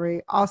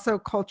salary. Also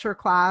culture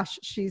clash.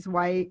 She's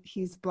white,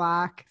 he's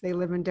black. They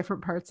live in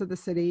different parts of the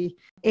city.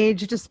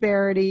 Age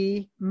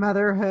disparity,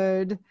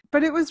 motherhood.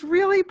 But it was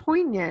really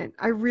poignant.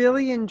 I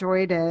really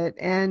enjoyed it.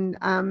 And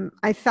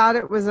I thought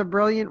it was a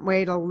brilliant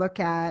way to look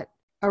at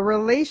a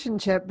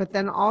relationship, but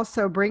then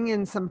also bring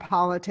in some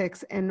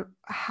politics and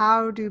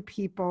how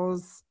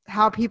people's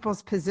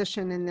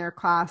position in their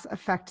class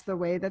affect the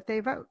way that they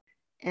vote.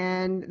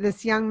 And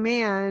this young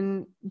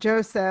man,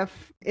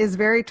 Joseph, is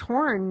very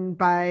torn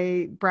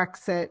by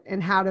Brexit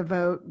and how to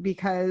vote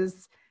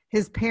because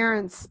his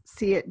parents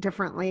see it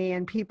differently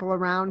and people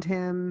around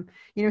him,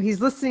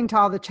 he's listening to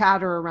all the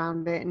chatter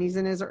around it, and he's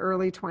in his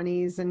early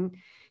 20s and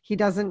he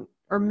doesn't,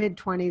 or mid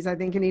 20s, I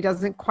think, and he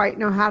doesn't quite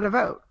know how to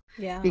vote.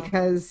 Yeah.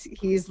 Because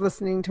he's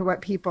listening to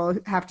what people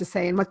have to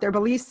say and what their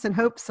beliefs and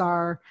hopes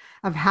are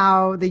of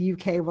how the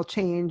UK will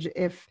change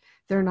if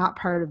they're not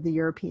part of the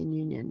European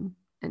Union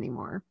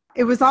anymore.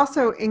 It was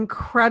also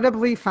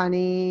incredibly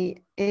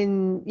funny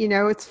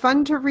it's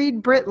fun to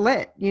read Brit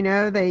Lit.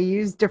 They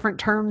use different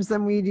terms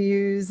than we'd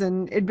use,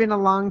 and it'd been a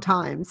long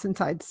time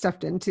since I'd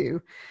stepped into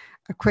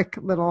a quick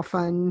little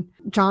fun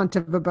jaunt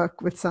of a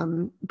book with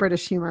some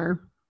British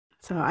humor.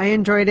 So I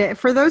enjoyed it.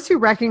 For those who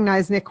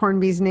recognize Nick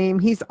Hornby's name,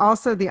 he's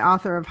also the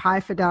author of High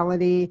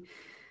Fidelity,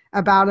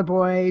 About a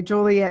Boy,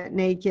 Juliet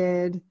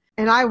Naked.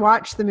 And I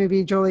watched the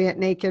movie Juliet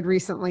Naked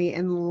recently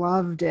and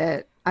loved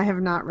it. I have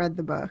not read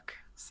the book.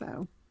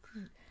 So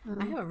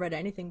I haven't read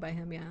anything by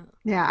him yet.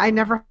 Yeah, I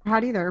never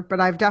had either, but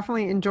I've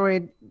definitely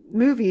enjoyed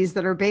movies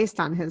that are based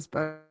on his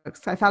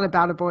books. I thought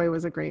About a Boy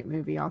was a great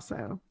movie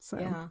also. So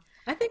yeah,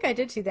 I think I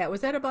did see that.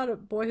 Was that about a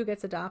boy who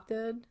gets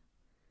adopted?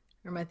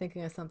 Or am I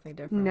thinking of something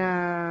different?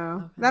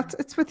 No, okay.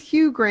 It's with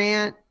Hugh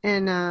Grant,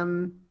 and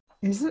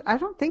I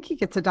don't think he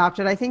gets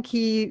adopted. I think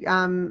he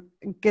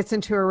gets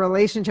into a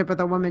relationship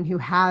with a woman who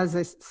has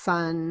a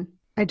son.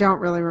 I don't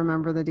really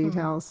remember the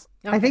details.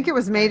 Okay. I think it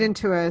was made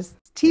into a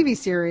TV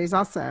series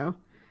also.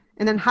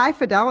 And then High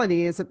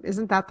Fidelity,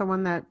 isn't that the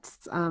one that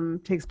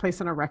takes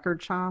place in a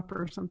record shop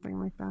or something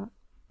like that?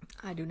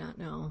 I do not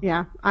know.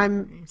 Yeah,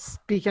 I'm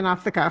speaking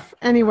off the cuff.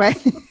 Anyway,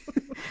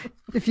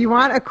 if you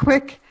want a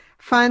quick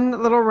fun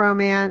little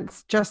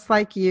romance, Just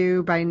Like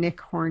You by Nick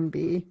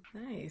Hornby.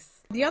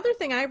 Nice. The other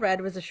thing I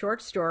read was a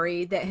short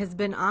story that has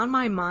been on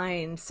my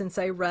mind since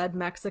I read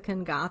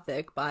Mexican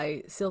Gothic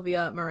by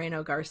Silvia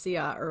Moreno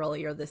Garcia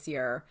earlier this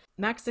year.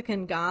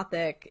 Mexican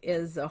Gothic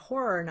is a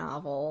horror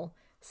novel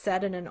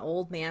set in an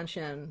old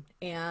mansion,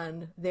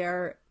 and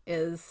there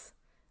is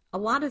a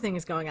lot of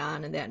things going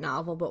on in that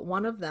novel, but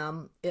one of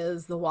them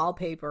is the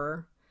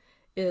wallpaper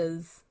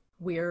is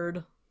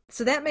weird.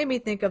 So that made me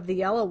think of The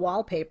Yellow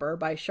Wallpaper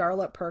by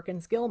Charlotte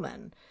Perkins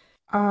Gilman.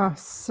 Oh,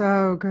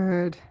 so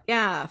good.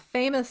 Yeah,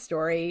 famous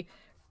story,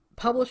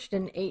 published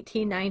in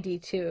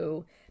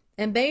 1892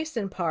 and based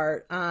in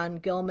part on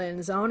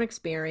Gilman's own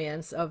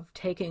experience of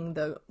taking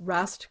the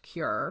rest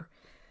cure,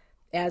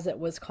 as it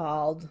was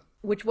called,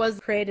 which was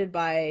created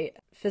by a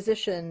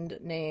physician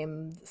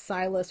named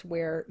Silas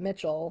Ware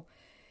Mitchell.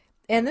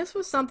 And this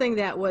was something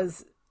that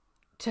was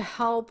to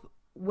help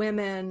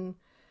women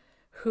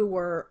who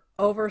were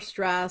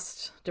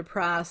overstressed,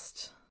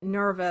 depressed,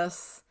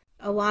 nervous,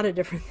 a lot of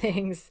different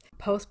things,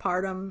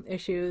 postpartum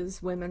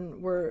issues.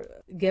 Women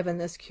were given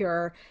this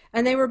cure,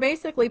 and they were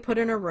basically put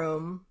in a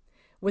room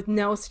with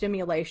no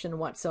stimulation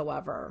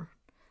whatsoever,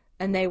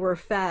 and they were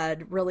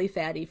fed really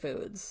fatty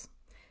foods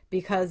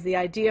because the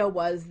idea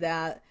was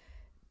that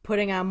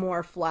putting on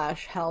more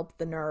flesh helped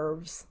the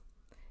nerves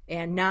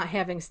and not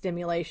having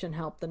stimulation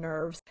helped the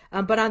nerves.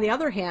 But on the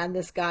other hand,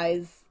 this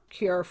guy's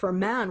cure for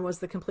men was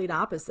the complete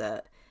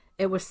opposite.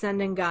 It was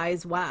sending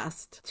guys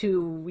west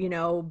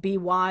to, be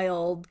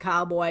wild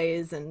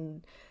cowboys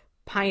and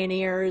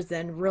pioneers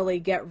and really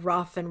get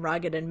rough and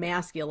rugged and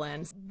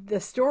masculine. The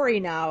story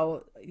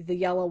now, The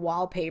Yellow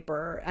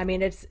Wallpaper, I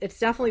mean, it's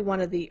definitely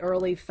one of the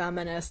early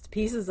feminist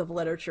pieces of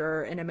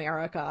literature in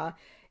America.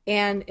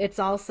 And it's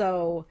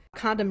also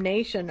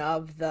condemnation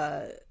of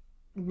the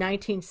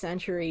 19th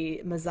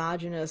century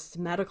misogynist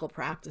medical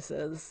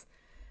practices.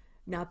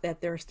 Not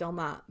that they're still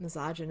not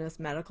misogynist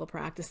medical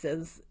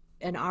practices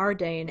in our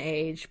day and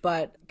age,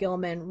 but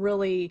Gilman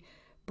really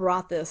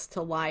brought this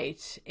to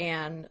light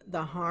and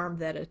the harm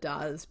that it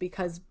does,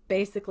 because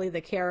basically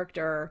the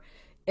character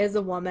is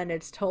a woman.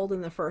 It's told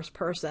in the first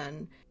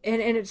person,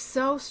 and it's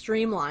so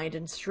streamlined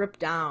and stripped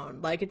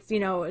down. Like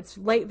it's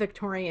late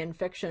Victorian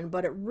fiction,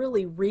 but it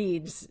really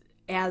reads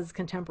as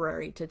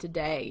contemporary to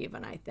today,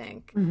 even, I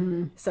think.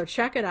 Mm-hmm. So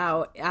check it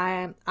out.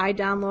 I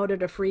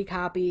downloaded a free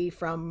copy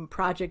from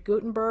Project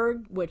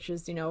Gutenberg, which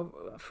is,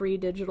 free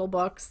digital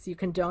books. You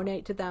can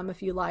donate to them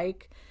if you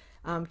like,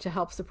 to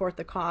help support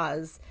the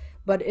cause.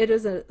 But it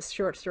is a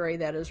short story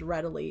that is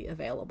readily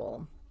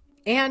available.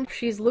 And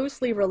she's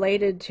loosely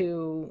related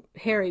to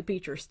Harry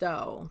Beecher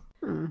Stowe.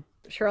 Hmm.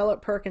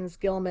 Charlotte Perkins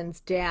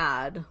Gilman's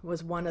dad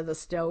was one of the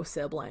Stowe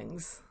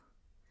siblings.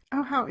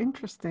 Oh, how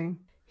interesting.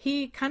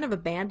 He kind of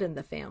abandoned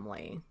the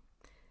family.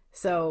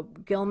 So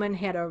Gilman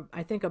had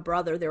I think a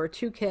brother. There were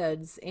two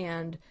kids,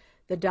 and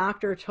the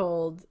doctor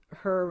told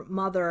her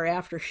mother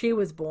after she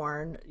was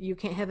born, "You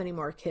can't have any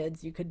more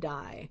kids, you could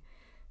die."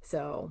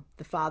 So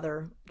the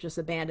father just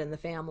abandoned the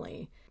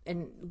family,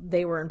 and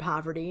they were in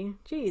poverty.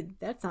 Gee,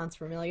 that sounds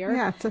familiar.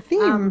 Yeah, it's a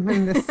theme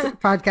in this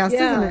podcast,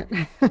 yeah.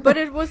 Isn't it? But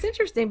it was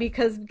interesting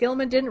because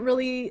Gilman didn't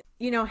really,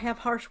 have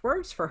harsh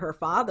words for her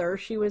father.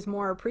 She was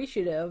more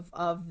appreciative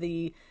of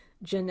the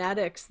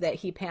genetics that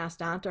he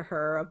passed on to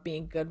her of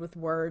being good with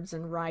words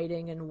and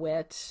writing and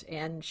wit,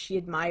 and she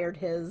admired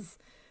his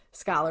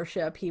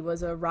scholarship. He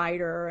was a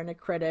writer and a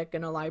critic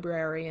and a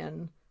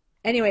librarian.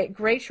 Anyway,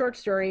 great short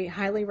story.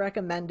 Highly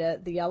recommend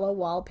it. The Yellow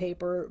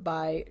Wallpaper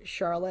by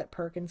Charlotte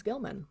Perkins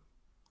Gilman.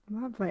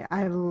 Lovely.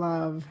 I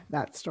love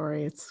that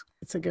story. It's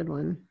a good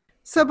one.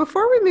 So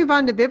before we move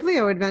on to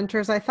Biblio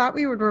Adventures, I thought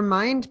we would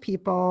remind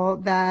people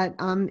that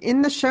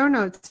in the show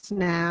notes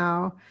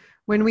now,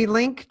 when we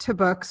link to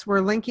books, we're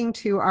linking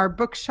to our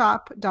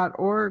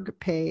bookshop.org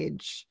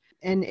page.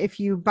 And if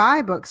you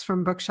buy books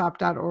from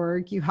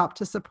bookshop.org, you help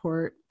to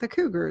support the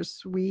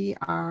Cougars. We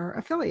are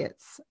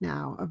affiliates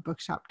now of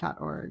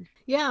bookshop.org.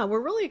 Yeah,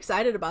 we're really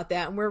excited about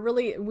that. And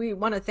we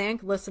want to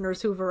thank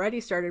listeners who've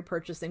already started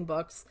purchasing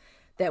books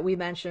that we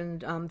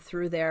mentioned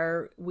through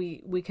there.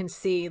 We can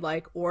see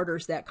like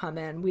orders that come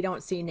in. We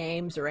don't see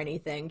names or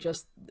anything,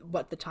 just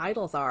what the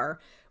titles are,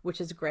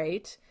 which is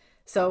great.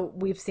 So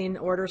we've seen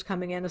orders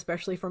coming in,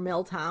 especially for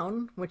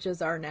Milltown, which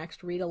is our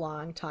next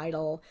read-along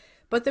title.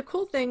 But the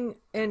cool thing,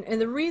 and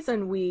the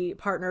reason we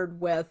partnered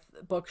with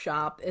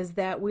Bookshop is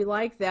that we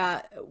like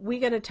that we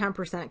get a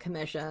 10%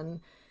 commission,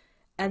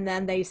 and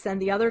then they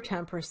send the other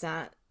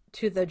 10%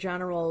 to the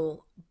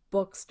general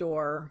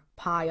bookstore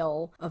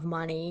pile of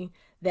money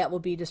that will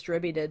be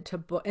distributed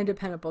to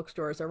independent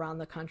bookstores around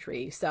the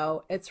country.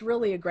 So it's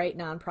really a great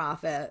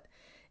nonprofit.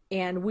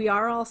 And we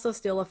are also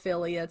still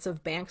affiliates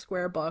of Bank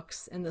Square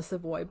Books and the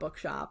Savoy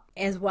Bookshop,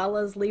 as well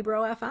as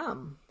Libro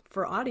FM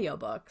for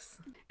audiobooks.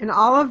 And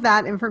all of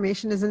that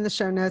information is in the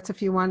show notes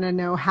if you want to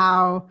know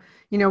how,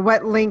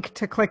 what link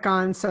to click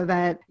on so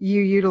that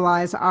you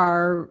utilize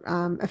our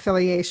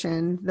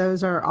affiliation.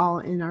 Those are all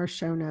in our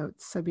show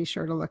notes. So be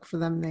sure to look for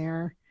them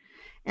there.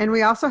 And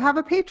we also have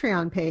a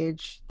Patreon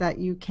page that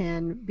you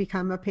can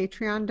become a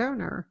Patreon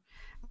donor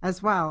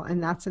as well.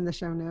 And that's in the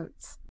show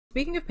notes.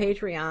 Speaking of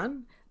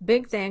Patreon,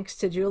 big thanks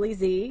to Julie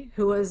Z,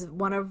 who was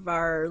one of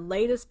our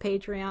latest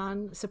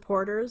Patreon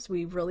supporters.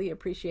 We really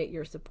appreciate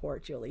your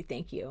support, Julie.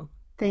 Thank you.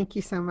 Thank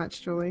you so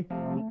much, Julie.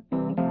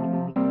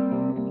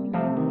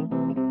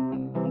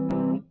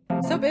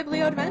 So,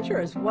 Biblio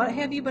Adventures, what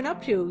have you been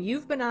up to?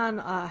 You've been on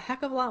a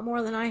heck of a lot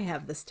more than I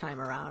have this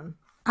time around.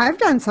 I've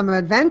done some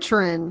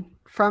adventuring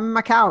from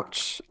my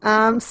couch.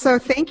 So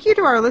thank you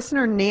to our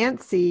listener,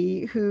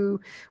 Nancy,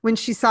 who, when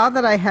she saw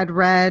that I had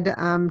read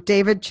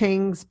David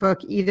Chang's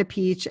book, Eat a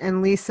Peach,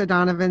 and Lisa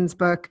Donovan's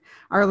book,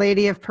 Our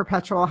Lady of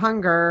Perpetual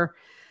Hunger,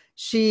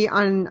 she,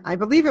 on, I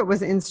believe it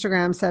was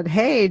Instagram, said,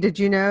 "Hey, did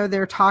you know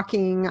they're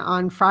talking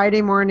on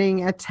Friday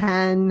morning at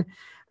 10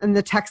 in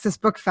the Texas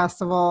Book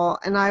Festival?"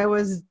 And I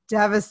was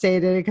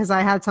devastated because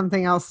I had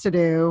something else to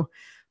do.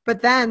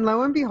 But then,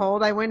 lo and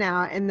behold, I went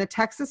out, and the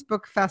Texas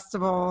Book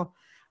Festival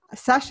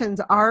sessions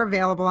are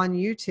available on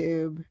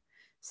YouTube.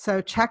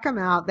 So check them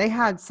out. They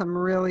had some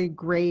really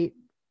great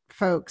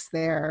folks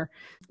there.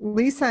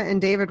 Lisa and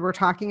David were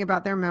talking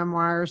about their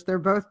memoirs. They're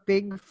both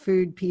big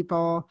food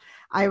people.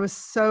 I was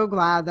so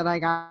glad that I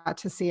got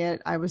to see it.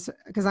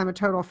 Because I'm a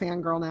total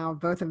fangirl now of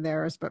both of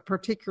theirs, but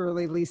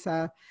particularly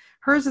Lisa.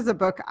 Hers is a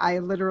book I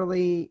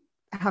literally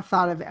have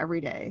thought of every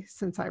day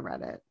since I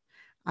read it.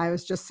 I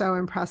was just so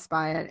impressed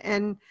by it.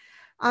 And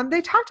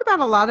they talked about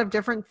a lot of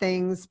different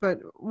things, but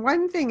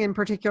one thing in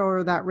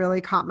particular that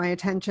really caught my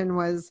attention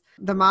was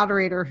the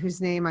moderator,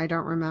 whose name I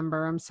don't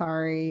remember, I'm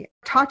sorry,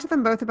 talked to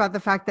them both about the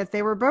fact that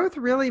they were both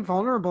really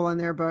vulnerable in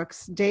their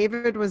books.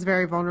 David was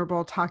very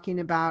vulnerable,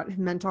 talking about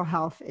mental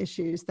health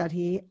issues that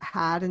he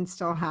had and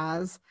still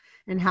has,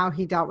 and how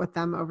he dealt with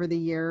them over the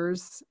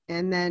years.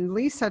 And then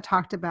Lisa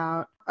talked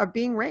about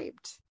being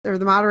raped. Or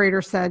the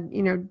moderator said,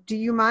 "Do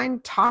you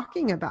mind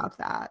talking about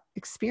that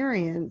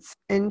experience?"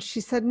 And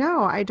she said,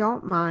 "No, I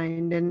don't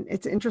mind." And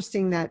it's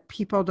interesting that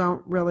people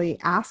don't really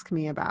ask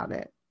me about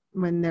it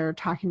when they're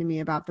talking to me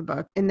about the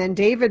book. And then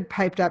David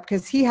piped up,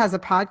 because he has a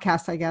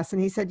podcast, I guess.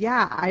 And he said,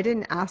 "Yeah, I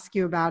didn't ask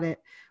you about it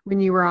when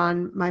you were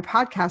on my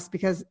podcast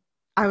because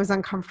I was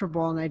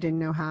uncomfortable and I didn't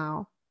know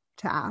how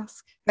to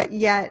ask." But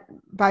yet,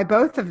 by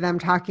both of them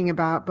talking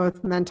about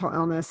both mental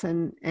illness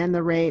and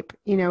the rape,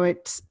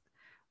 it's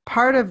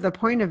part of the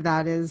point of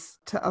that is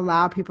to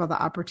allow people the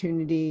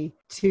opportunity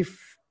to,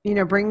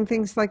 bring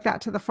things like that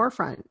to the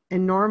forefront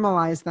and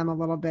normalize them a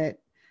little bit,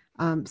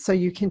 so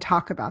you can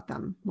talk about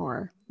them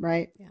more,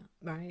 right? Yeah,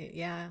 right.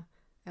 Yeah,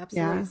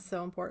 absolutely. Yeah. It's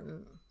so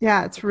important.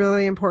 Yeah, it's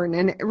really important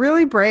and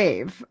really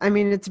brave. I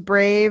mean, it's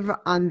brave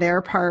on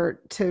their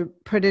part to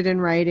put it in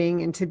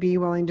writing and to be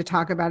willing to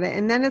talk about it.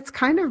 And then it's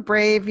kind of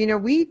brave.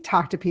 We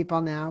talk to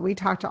people now, we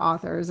talk to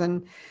authors,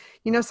 and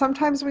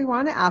sometimes we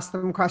want to ask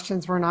them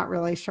questions we're not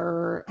really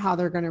sure how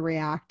they're going to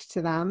react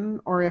to them,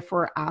 or if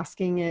we're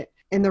asking it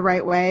in the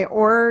right way,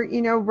 or,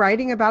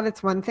 writing about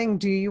it's one thing.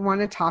 Do you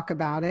want to talk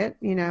about it,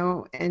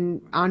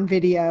 and on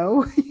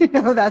video,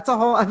 that's a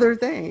whole other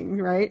thing,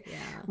 right? Yeah.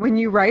 When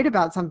you write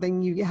about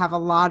something, you have a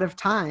lot of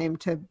time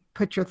to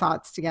put your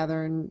thoughts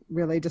together and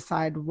really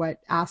decide what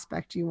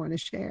aspect you want to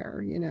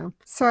share, you know?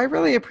 So I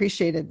really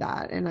appreciated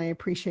that. And I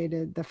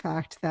appreciated the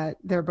fact that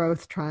they're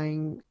both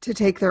trying to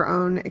take their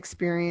own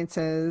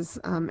experiences.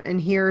 And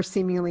here,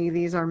 seemingly,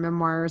 these are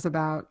memoirs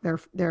about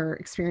their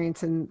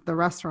experience in the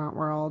restaurant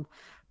world.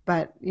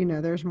 But, you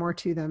know, there's more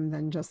to them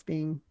than just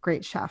being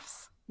great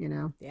chefs, you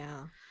know?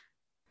 Yeah.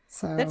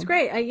 So That's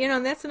great.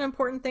 And that's an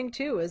important thing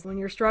too, is when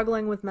you're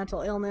struggling with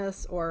mental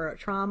illness or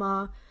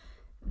trauma,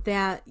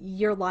 that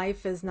your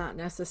life is not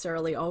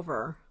necessarily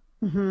over.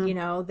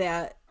 mhm.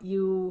 That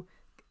you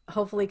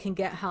hopefully can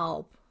get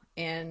help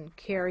and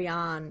carry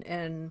on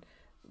and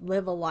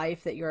live a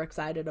life that you're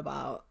excited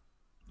about.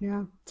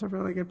 Yeah, it's a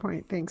really good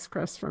point. Thanks,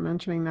 Chris, for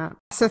mentioning that.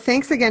 So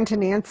thanks again to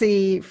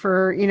Nancy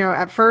for, you know,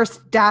 at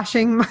first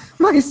dashing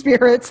my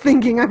spirits,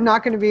 thinking I'm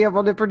not going to be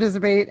able to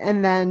participate,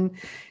 and then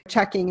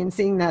checking and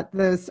seeing that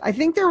I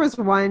think there was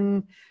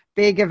one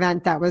big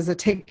event that was a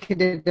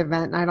ticketed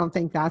event, and I don't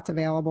think that's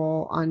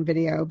available on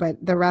video, but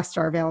the rest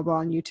are available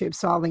on YouTube.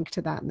 So I'll link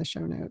to that in the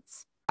show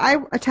notes. I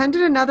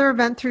attended another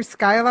event through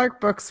Skylark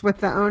Books with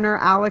the owner,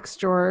 Alex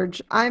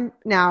George. I'm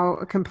now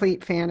a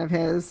complete fan of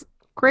his.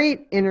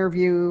 Great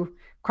interview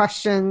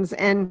questions.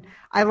 And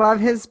I love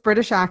his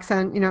British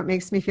accent. You know, it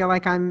makes me feel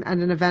like I'm at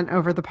an event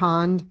over the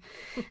pond.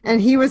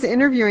 And he was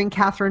interviewing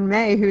Catherine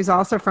May, who's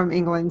also from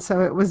England. So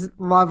it was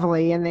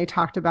lovely. And they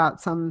talked about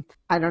some,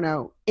 I don't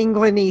know,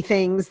 England-y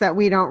things that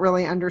we don't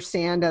really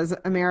understand as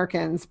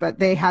Americans, but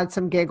they had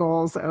some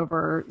giggles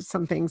over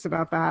some things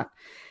about that.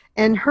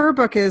 And her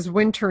book is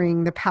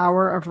Wintering: The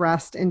Power of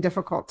Rest in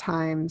Difficult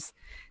Times.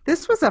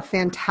 This was a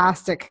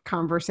fantastic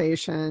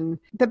conversation.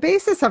 The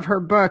basis of her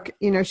book,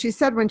 you know, she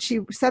said when she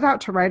set out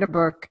to write a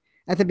book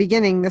at the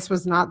beginning, this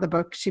was not the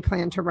book she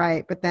planned to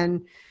write, but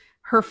then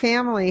her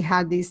family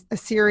had a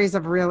series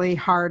of really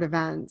hard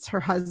events. Her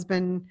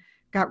husband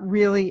got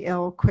really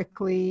ill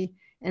quickly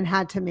and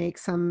had to make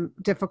some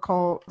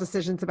difficult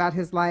decisions about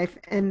his life.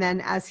 And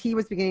then as he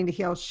was beginning to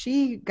heal,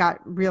 she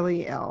got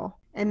really ill.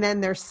 And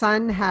then their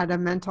son had a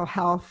mental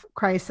health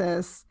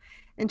crisis.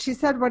 And she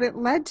said what it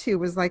led to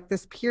was like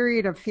this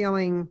period of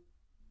feeling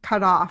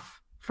cut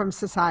off from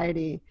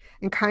society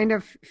and kind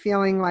of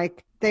feeling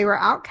like they were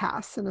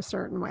outcasts in a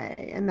certain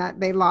way and that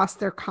they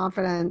lost their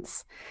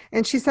confidence.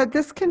 And she said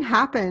this can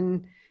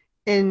happen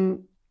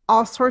in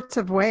all sorts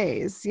of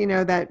ways, you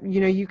know, that,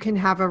 you know, you can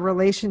have a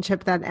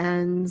relationship that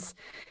ends.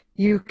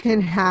 You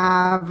can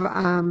have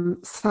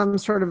some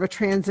sort of a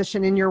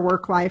transition in your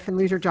work life and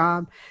lose your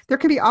job. There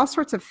can be all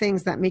sorts of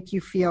things that make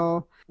you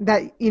feel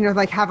that, you know,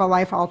 like have a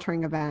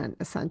life-altering event,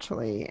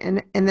 essentially.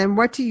 And then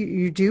what do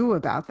you do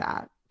about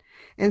that?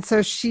 And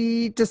so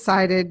she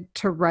decided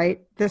to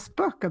write this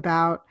book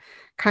about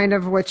kind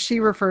of what she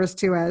refers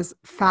to as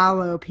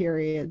fallow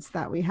periods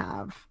that we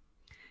have.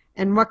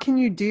 And what can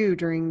you do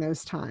during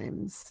those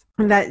times?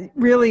 And that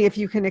really, if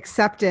you can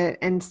accept it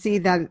and see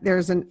that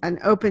there's an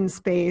open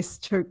space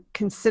to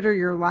consider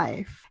your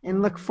life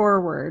and look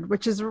forward,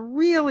 which is a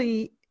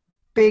really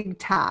big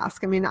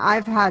task. I mean,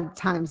 I've had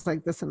times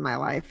like this in my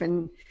life,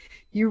 and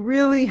you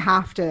really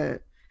have to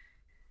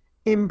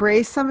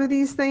embrace some of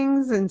these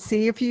things and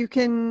see if you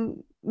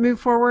can move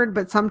forward.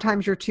 But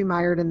sometimes you're too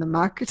mired in the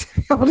muck to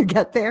be able to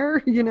get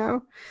there, you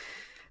know?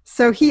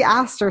 So he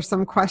asked her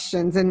some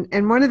questions.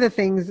 And one of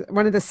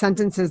the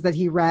sentences that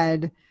he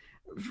read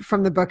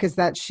from the book is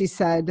that she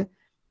said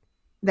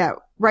that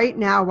right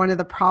now, one of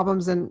the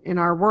problems in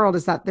our world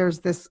is that there's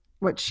this,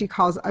 what she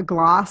calls a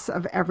gloss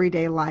of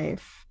everyday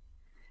life.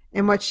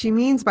 And what she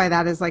means by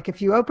that is like,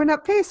 if you open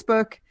up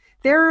Facebook,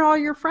 there are all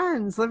your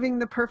friends living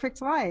the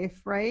perfect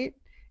life, right?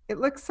 It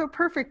looks so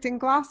perfect and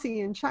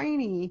glossy and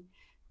shiny,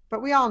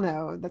 but we all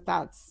know that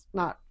that's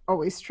not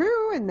always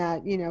true, and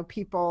that, you know,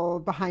 people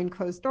behind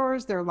closed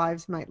doors, their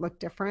lives might look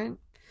different.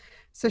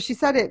 So she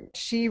said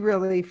she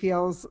really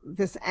feels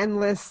this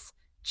endless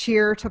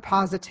cheer to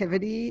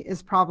positivity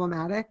is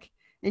problematic.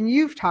 And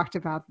you've talked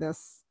about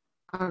this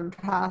on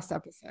past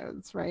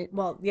episodes, right?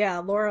 Well, yeah,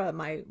 Laura,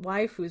 my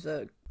wife, who's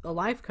a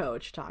life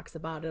coach, talks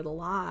about it a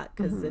lot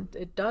because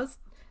it does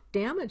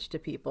damage to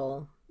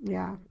people.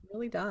 Yeah. It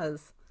really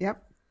does.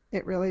 Yep,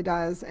 it really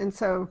does. And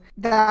so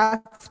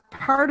that's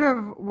part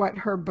of what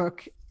her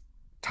book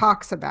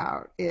talks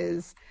about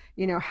is,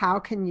 you know, how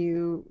can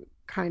you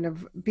kind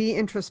of be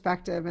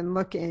introspective and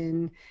look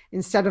in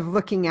instead of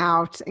looking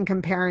out and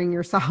comparing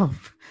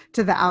yourself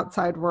to the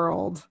outside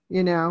world,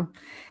 you know?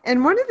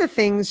 And one of the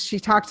things she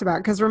talked about,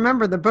 because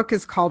remember the book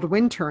is called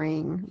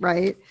Wintering,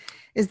 right?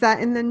 Is that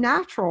in the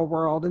natural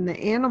world, in the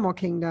animal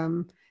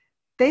kingdom,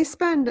 they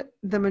spend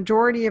the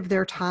majority of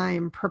their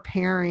time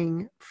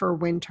preparing for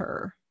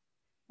winter.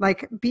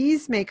 Like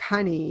bees make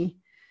honey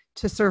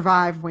to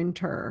survive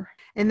winter,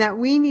 and that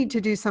we need to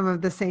do some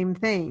of the same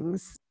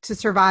things to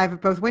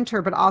survive both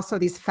winter, but also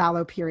these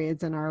fallow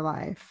periods in our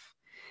life.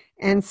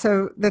 And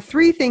so the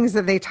three things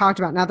that they talked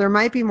about, now there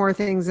might be more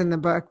things in the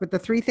book, but the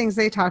three things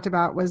they talked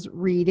about was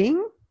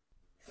reading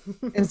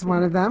is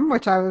one of them,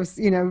 which I was,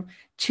 you know,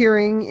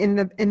 cheering in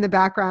the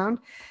background.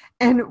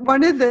 And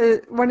one of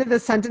the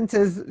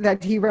sentences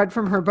that he read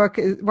from her book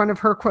is one of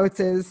her quotes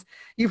is,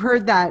 you've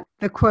heard that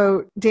the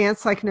quote,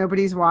 dance like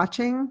nobody's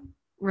watching,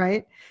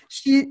 right?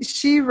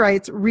 She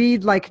writes,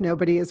 read like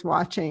nobody is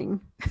watching.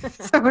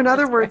 So in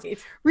other words,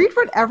 right. read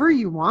whatever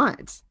you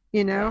want,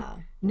 Yeah.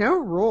 no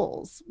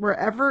rules,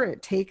 wherever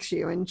it takes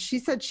you. And she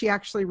said she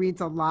actually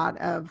reads a lot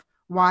of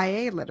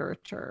YA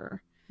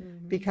literature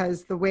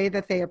because the way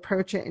that they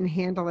approach it and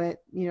handle it,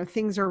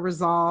 things are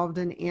resolved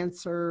and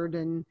answered,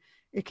 and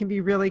it can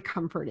be really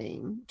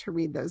comforting to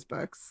read those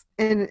books.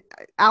 And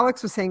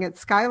Alex was saying at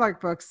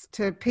Skylark Books,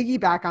 to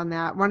piggyback on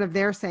that, one of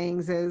their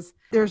sayings is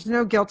there's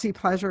no guilty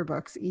pleasure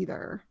books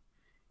either.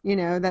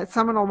 That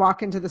someone will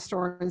walk into the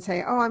store and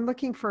say, oh, I'm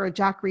looking for a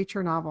Jack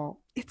Reacher novel.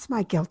 It's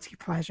my guilty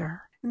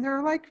pleasure. And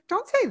they're like,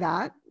 don't say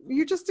that.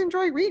 You just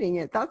enjoy reading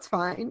it. That's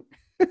fine.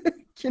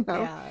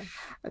 Yeah.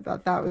 I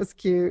thought that was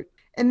cute.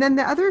 And then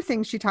the other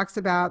thing she talks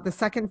about, the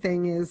second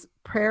thing, is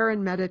prayer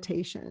and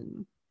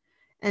meditation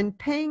and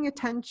paying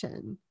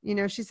attention.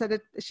 She said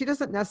she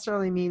doesn't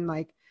necessarily mean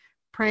like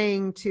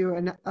praying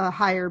to a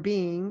higher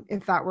being.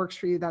 If that works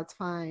for you, that's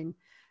fine.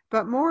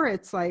 But more,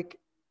 it's like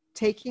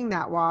taking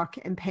that walk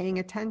and paying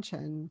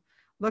attention.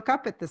 Look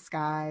up at the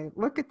sky,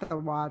 look at the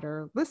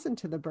water, listen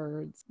to the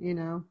birds,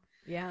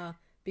 Yeah.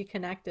 Be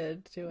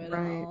connected to it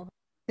Right. all.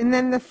 And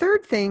then the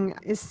third thing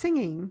is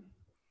singing,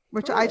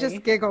 which I just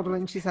Really? giggled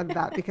when she said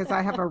that because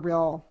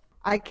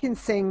I can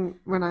sing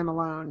when I'm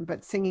alone,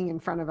 but singing in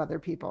front of other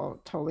people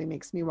totally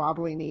makes me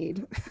wobbly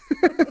kneed.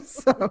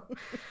 So,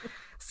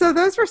 so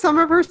those were some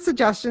of her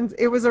suggestions.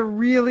 It was a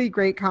really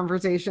great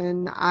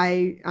conversation.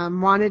 I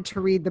wanted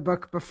to read the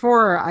book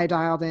before I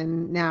dialed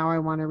in. Now I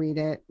want to read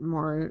it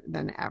more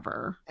than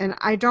ever. And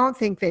I don't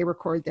think they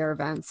record their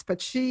events,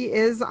 but she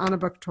is on a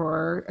book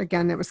tour.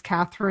 Again, it was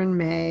Catherine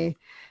May.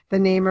 The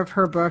name of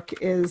her book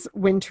is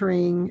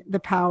Wintering: The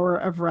Power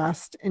of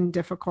Rest in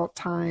Difficult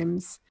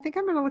Times. I think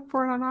I'm going to look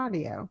for it on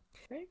audio.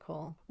 Very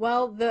cool.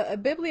 Well, the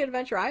Bibli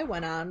adventure I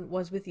went on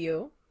was with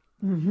you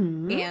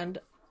and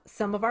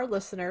some of our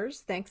listeners.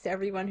 Thanks to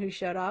everyone who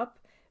showed up.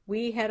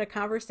 We had a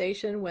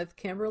conversation with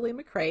Kimberly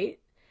McCrate,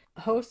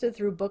 hosted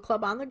through Book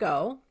Club on the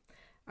Go.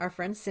 Our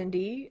friend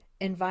Cindy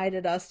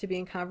invited us to be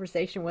in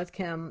conversation with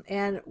Kim,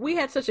 and we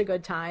had such a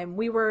good time.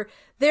 We were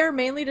there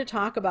mainly to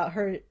talk about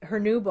her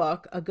new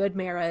book, A Good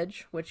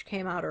Marriage, which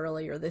came out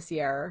earlier this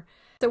year.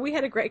 So we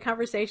had a great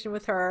conversation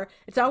with her.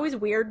 It's always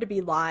weird to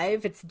be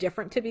live. It's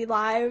different to be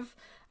live.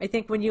 I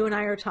think when you and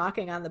I are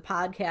talking on the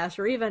podcast,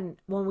 or even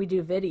when we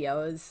do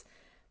videos,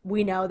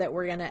 we know that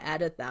we're going to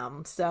edit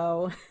them.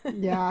 So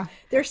Yeah.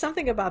 there's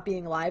something about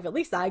being live. At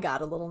least I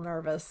got a little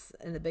nervous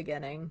in the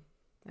beginning.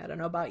 I don't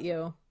know about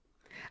you.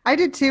 I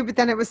did too, but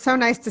then it was so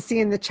nice to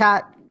see in the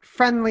chat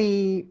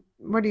friendly,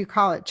 what do you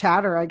call it?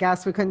 Chatter, I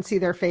guess. We couldn't see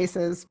their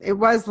faces. It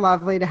was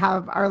lovely to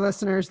have our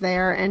listeners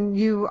there, and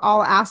you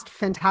all asked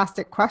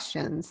fantastic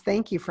questions.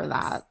 Thank you for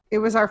that. It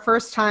was our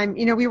first time,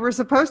 we were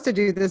supposed to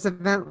do this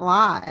event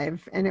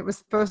live, and it was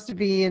supposed to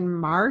be in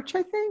March,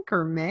 I think,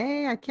 or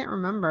May. I can't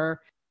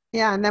remember.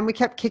 Yeah, and then we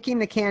kept kicking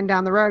the can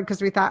down the road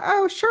because we thought,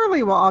 oh,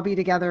 surely we'll all be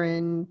together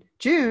in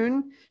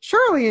June,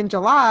 surely in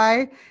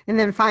July. And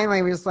then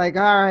finally we was like,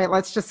 all right,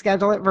 let's just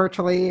schedule it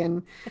virtually.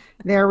 And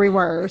there we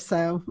were.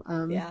 So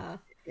Yeah.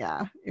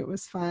 yeah, it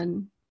was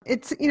fun.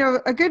 It's,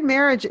 A Good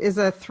Marriage is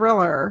a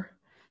thriller.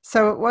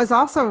 So it was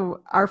also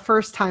our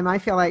first time, I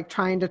feel like,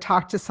 trying to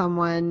talk to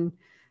someone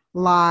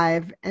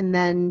live and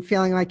then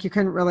feeling like you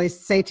couldn't really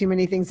say too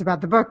many things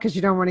about the book because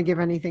you don't want to give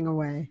anything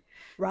away.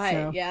 Right.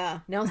 So, Yeah.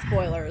 No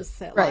spoilers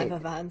at right.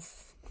 live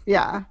events.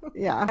 Yeah.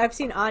 Yeah. I've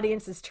seen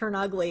audiences turn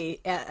ugly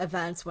at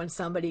events when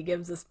somebody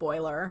gives a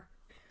spoiler.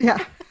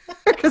 Yeah.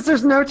 Because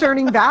there's no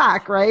turning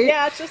back, right?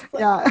 Yeah, it's just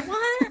like, Yeah.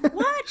 what?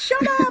 What?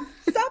 Shut up!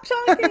 Stop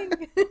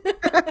talking!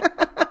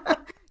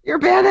 You're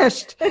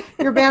banished.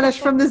 You're banished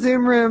from the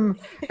Zoom room.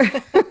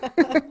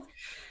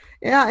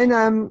 Yeah,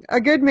 and A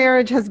Good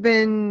Marriage has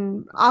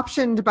been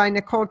optioned by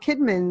Nicole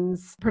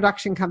Kidman's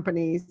production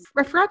company.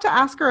 I forgot to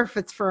ask her if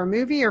it's for a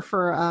movie or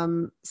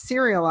for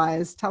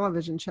serialized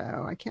television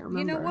show. I can't remember.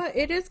 You know what?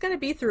 It is going to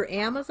be through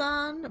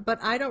Amazon,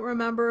 but I don't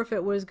remember if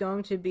it was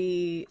going to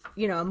be,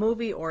 a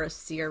movie or a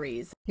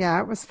series. Yeah,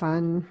 it was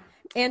fun.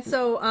 And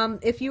so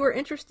if you are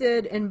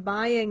interested in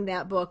buying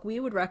that book, we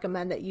would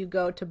recommend that you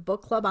go to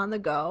Book Club on the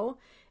Go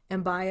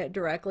and buy it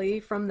directly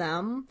from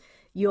them.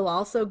 You'll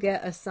also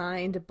get a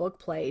signed book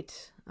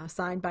plate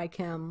signed by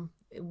Kim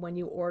when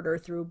you order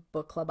through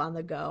Book Club on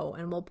the Go,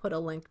 and we'll put a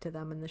link to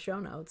them in the show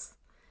notes.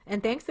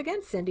 And thanks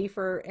again, Cindy,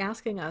 for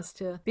asking us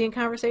to be in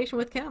conversation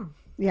with Kim.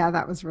 Yeah,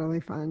 that was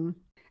really fun.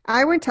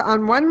 I went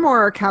on one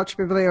more Couch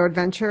Biblio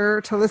adventure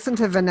to listen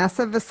to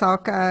Vanessa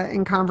Veselka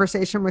in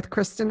conversation with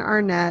Kristen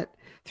Arnett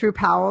through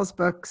Powell's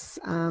Books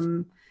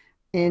in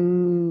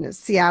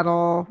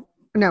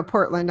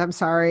Portland. I'm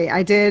sorry.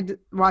 I did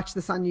watch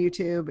this on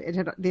YouTube.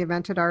 The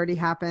event had already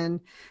happened.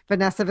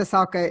 Vanessa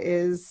Veselka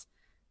is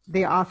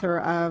the author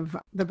of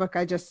the book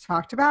I just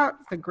talked about,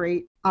 The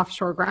Great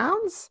Offshore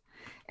Grounds.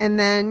 And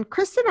then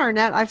Kristen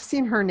Arnett, I've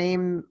seen her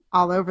name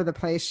all over the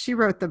place. She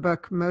wrote the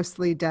book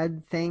Mostly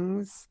Dead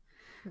Things,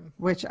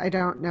 which I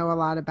don't know a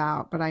lot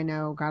about, but I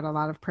know got a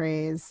lot of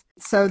praise.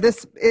 So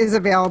this is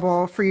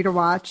available for you to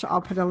watch.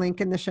 I'll put a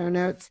link in the show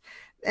notes.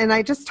 And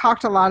I just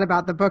talked a lot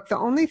about the book. The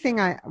only thing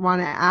I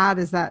want to add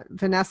is that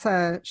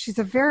Vanessa, she's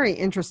a very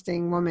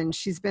interesting woman.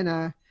 She's been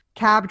a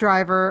cab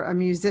driver, a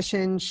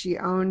musician. She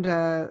owned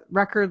a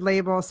record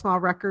label, a small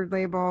record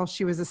label.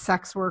 She was a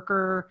sex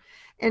worker.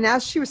 And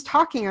as she was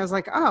talking, I was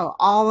like, oh,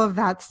 all of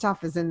that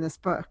stuff is in this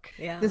book.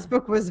 Yeah. This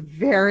book was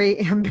very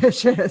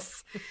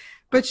ambitious.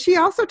 But she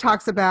also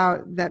talks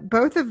about that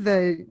both of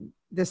the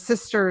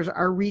sisters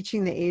are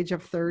reaching the age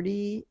of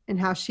 30 and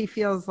how she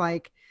feels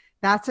like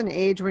that's an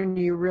age when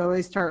you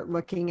really start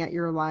looking at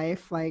your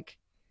life. Like,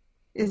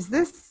 is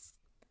this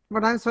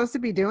what I'm supposed to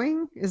be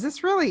doing? Is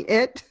this really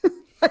it?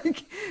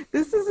 Like,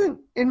 this isn't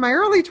in my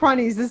early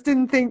 20s. This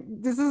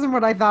isn't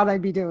what I thought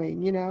I'd be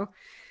doing, you know?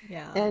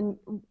 Yeah. And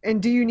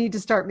do you need to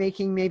start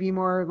making maybe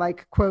more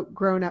like quote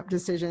grown up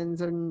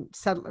decisions and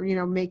settle, you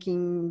know,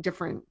 making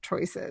different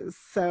choices.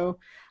 So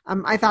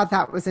I thought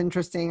that was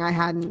interesting. I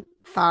hadn't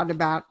thought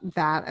about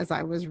that as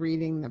I was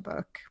reading the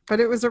book, but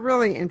it was a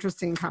really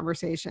interesting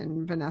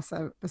conversation.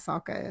 Vanessa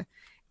Basalka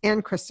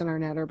and Kristen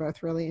Arnett are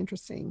both really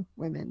interesting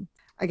women.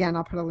 Again,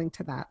 I'll put a link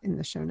to that in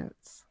the show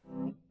notes.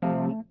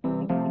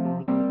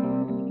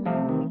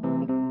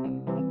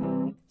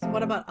 So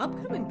what about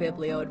upcoming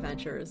Biblio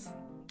adventures?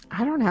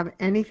 I don't have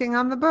anything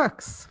on the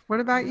books. What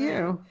about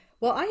you?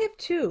 Well, I have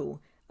two.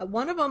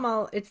 One of them,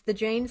 it's the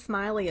Jane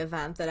Smiley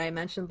event that I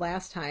mentioned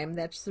last time.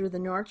 That's through the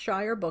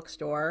Northshire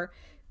Bookstore.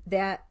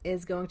 That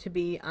is going to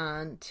be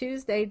on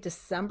Tuesday,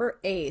 December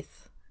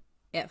 8th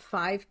at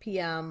 5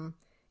 p.m.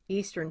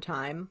 Eastern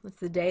Time. That's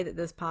the day that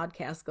this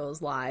podcast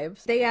goes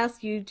live. They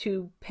ask you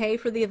to pay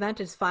for the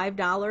event. It's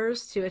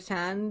 $5 to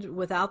attend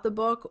without the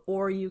book,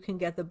 or you can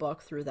get the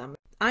book through them.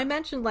 I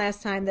mentioned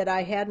last time that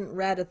I hadn't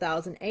read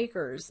 1,000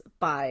 Acres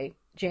by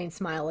Jane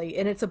Smiley,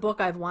 and it's a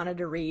book I've wanted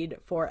to read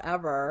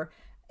forever.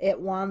 It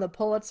won the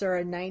Pulitzer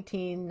in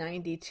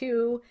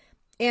 1992,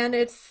 and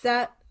it's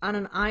set on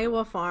an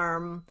Iowa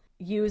farm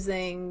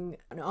using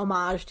an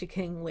homage to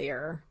King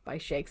Lear by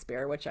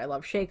Shakespeare, which I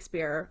love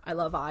Shakespeare. I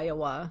love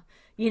Iowa.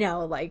 You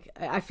know, like,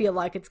 I feel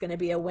like it's going to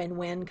be a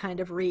win-win kind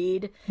of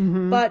read.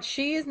 Mm-hmm. But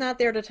she is not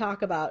there to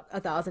talk about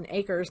 1,000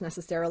 Acres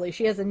necessarily.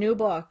 She has a new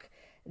book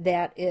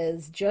that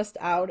is just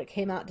out. It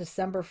came out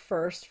December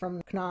 1st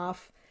from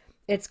Knopf.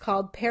 It's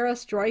called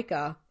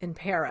Perestroika in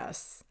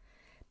Paris.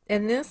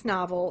 And this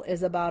novel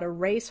is about a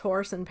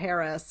racehorse in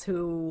Paris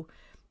who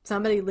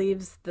somebody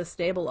leaves the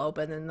stable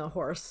open and the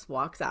horse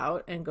walks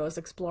out and goes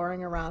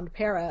exploring around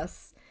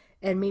Paris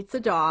and meets a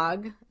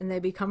dog and they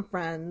become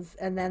friends.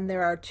 And then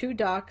there are 2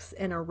 ducks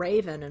and a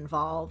raven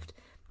involved,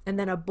 and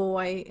then a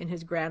boy and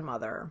his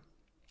grandmother.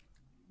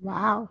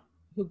 Wow.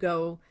 Who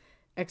go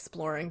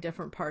exploring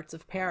different parts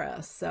of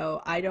Paris.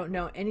 So I don't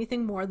know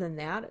anything more than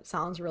that. It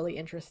sounds really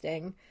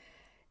interesting.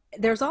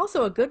 There's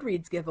also a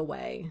Goodreads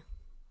giveaway.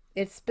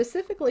 It's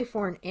specifically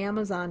for an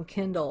Amazon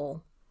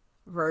Kindle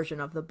version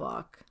of the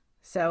book.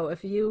 So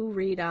if you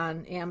read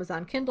on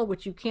Amazon Kindle,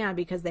 which you can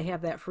because they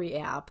have that free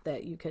app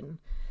that you can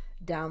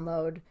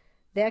download,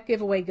 that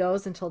giveaway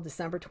goes until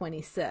December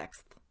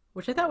 26th,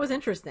 which I thought was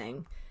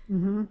interesting.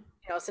 Mm-hmm.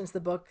 You know, since the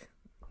book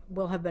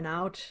will have been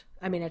out.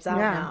 I mean, it's out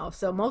now.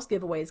 So most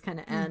giveaways kind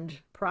of end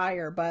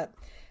prior, but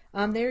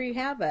there you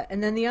have it.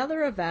 And then the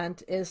other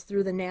event is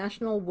through the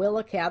National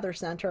Willa Cather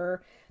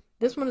Center.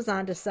 This one is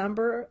on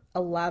December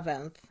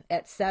 11th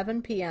at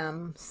 7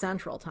 p.m.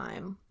 Central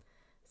Time,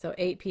 so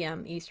 8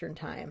 p.m. Eastern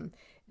Time.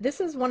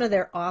 This is one of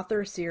their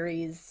author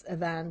series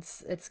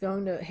events.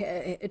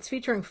 It's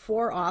featuring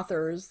 4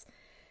 authors: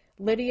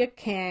 Lydia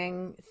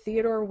Kang,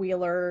 Theodore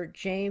Wheeler,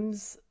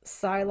 James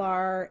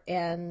Sylar,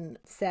 and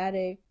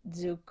Sadek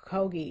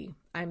Zukogi.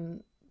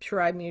 I'm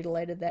sure I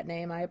mutilated that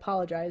name. I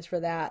apologize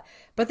for that.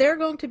 But they're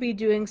going to be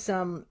doing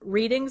some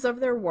readings of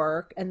their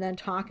work and then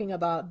talking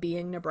about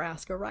being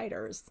Nebraska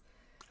writers.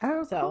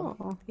 Oh, so,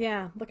 cool.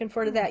 Yeah, looking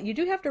forward to that. You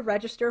do have to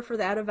register for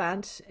that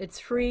event. It's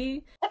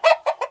free.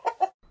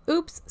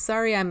 Oops,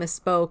 sorry I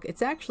misspoke.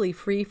 It's actually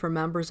free for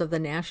members of the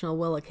National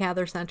Willa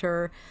Cather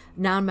Center.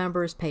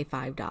 Non-members pay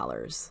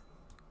 $5.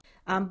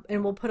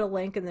 And we'll put a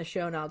link in the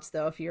show notes,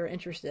 though, if you're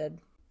interested.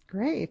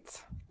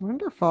 Great.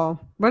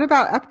 Wonderful. What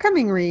about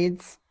upcoming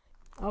reads?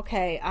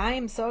 Okay, I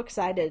am so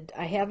excited.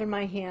 I have in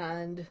my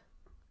hand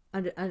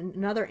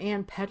another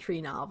Ann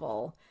Petrie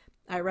novel.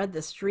 I read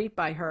The Street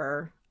by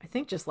her, I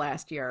think just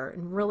last year,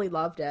 and really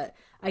loved it.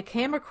 I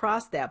came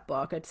across that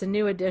book. It's a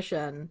new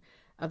edition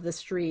of The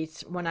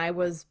Street when I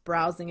was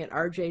browsing at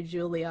RJ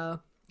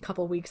Julia a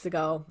couple weeks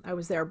ago. I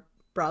was there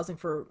browsing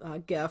for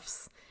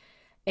gifts,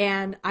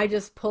 and I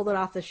just pulled it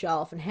off the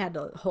shelf and had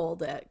to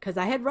hold it because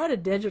I had read a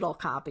digital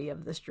copy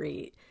of The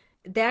Street.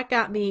 That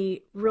got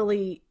me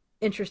really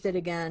interested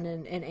again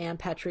in Ann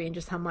Petrie and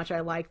just how much I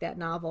like that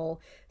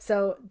novel.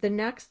 So the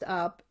next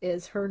up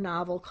is her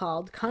novel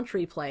called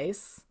Country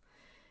Place,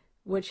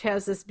 which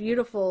has this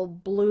beautiful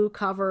blue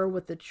cover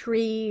with a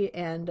tree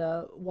and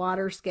a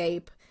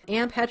waterscape.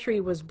 Ann Petrie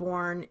was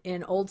born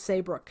in Old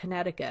Saybrook,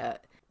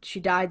 Connecticut, she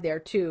died there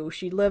too.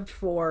 She lived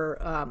for,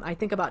 I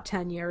think, about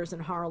 10 years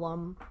in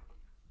Harlem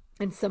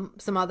and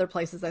some other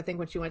places, I think,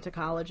 when she went to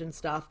college and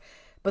stuff.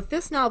 But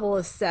this novel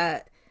is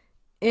set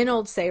in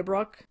Old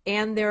Saybrook,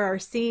 and there are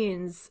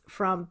scenes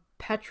from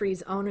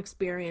Petrie's own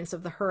experience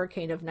of the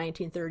hurricane of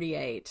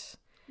 1938,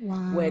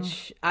 Wow.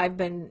 which I've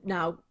been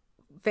now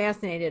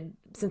fascinated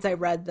since I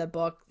read the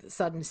book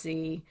Sudden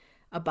Sea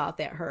about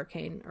that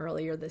hurricane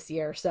earlier this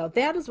year. So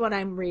that is what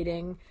I'm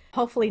reading,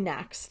 hopefully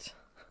next.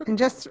 And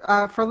just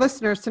for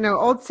listeners to know,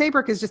 Old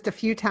Saybrook is just a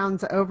few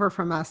towns over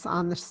from us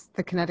on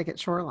the Connecticut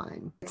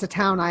shoreline. It's a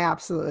town I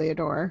absolutely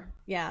adore.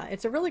 Yeah,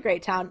 it's a really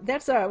great town.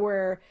 That's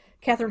where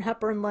Katharine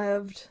Hepburn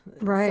lived.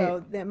 Right.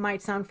 So that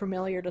might sound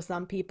familiar to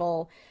some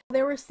people.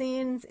 There were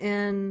scenes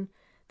in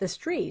the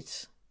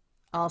street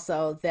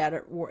also that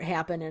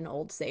happened in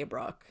Old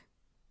Saybrook.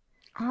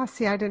 Oh,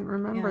 see, I didn't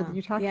remember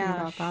you talking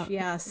about that.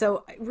 Yeah.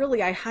 So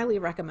really, I highly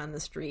recommend The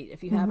Street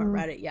if you haven't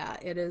read it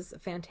yet. It is a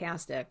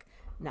fantastic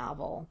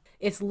novel.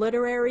 It's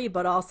literary,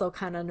 but also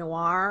kind of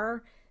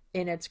noir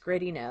in its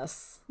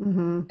grittiness,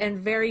 and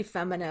very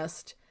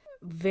feminist,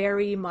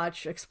 very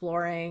much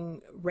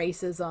exploring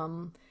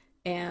racism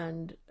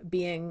and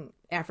being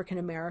African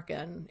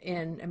American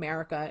in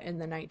America in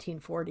the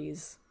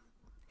 1940s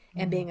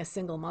and being a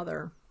single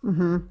mother.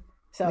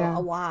 So Yeah. a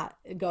lot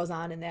goes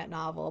on in that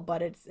novel,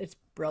 but it's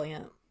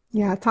brilliant.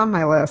 Yeah, it's on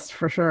my list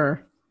for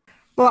sure.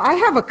 Well, I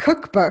have a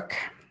cookbook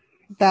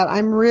that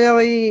I'm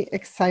really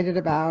excited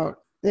about.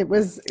 It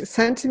was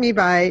sent to me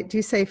by, do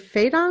you say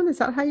Phaidon? Is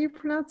that how you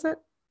pronounce it?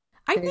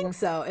 I think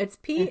so. It's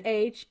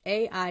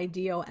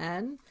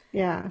Phaidon.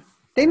 Yeah.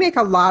 They make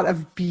a lot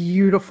of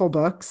beautiful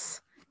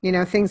books,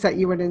 things that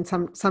you would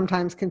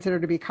sometimes consider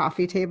to be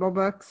coffee table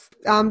books.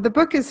 The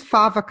book is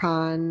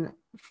Favicon,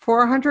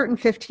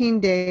 415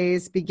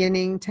 Days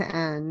Beginning to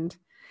End.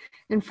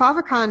 And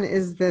Favicon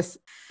is this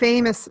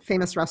famous,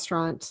 famous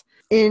restaurant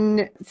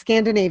in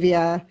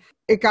Scandinavia.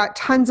 It got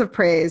tons of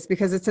praise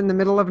because it's in the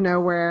middle of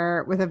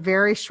nowhere with a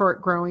very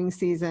short growing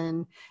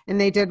season. And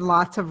they did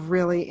lots of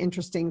really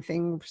interesting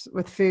things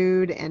with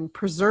food and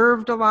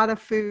preserved a lot of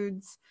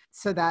foods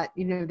so that,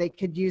 they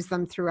could use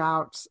them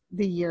throughout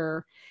the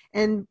year.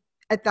 And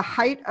at the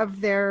height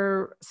of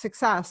their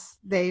success,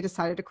 they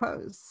decided to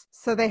close.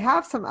 So they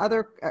have some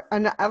other,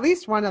 at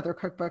least one other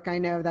cookbook I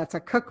know that's a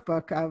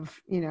cookbook of,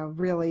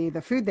 really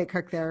the food they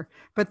cook there.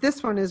 But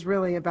this one is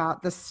really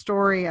about the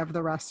story of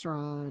the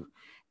restaurant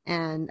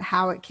and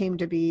how it came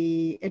to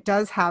be. It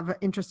does have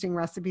interesting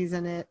recipes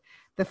in it.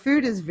 The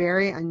food is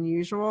very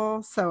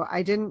unusual. So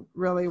I didn't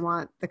really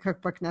want the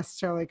cookbook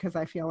necessarily because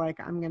I feel like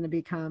I'm going to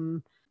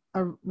become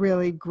a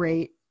really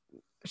great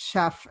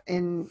chef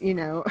in,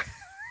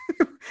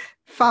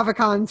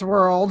 Favicon's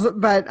world,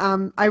 but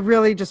I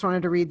really just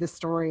wanted to read the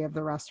story of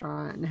the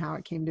restaurant and how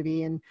it came to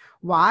be and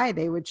why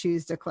they would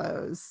choose to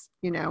close,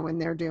 when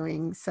they're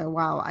doing so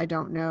well. I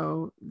don't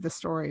know the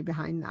story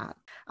behind that.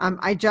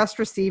 I just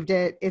received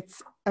it.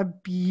 It's a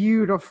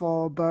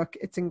beautiful book.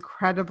 It's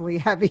incredibly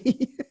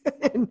heavy.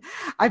 And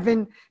I've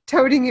been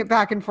toting it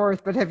back and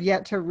forth, but have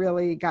yet to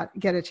really get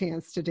a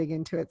chance to dig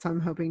into it. So I'm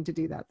hoping to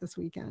do that this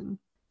weekend.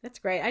 That's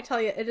great. I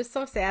tell you, it is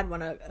so sad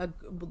when a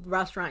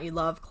restaurant you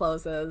love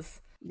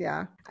closes.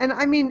 Yeah. And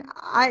I mean,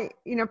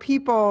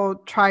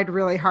 people tried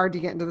really hard to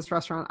get into this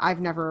restaurant.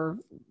 I've never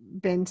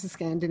been to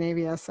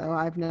Scandinavia, so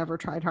I've never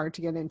tried hard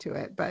to get into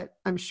it, but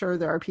I'm sure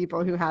there are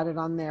people who had it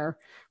on their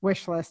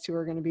wish list who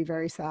are going to be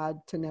very sad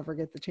to never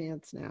get the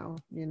chance now,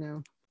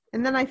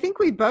 And then I think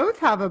we both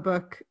have a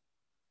book,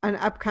 an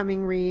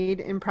upcoming read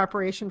in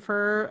preparation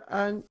for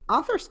an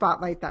author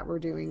spotlight that we're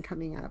doing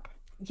coming up.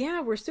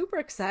 Yeah, we're super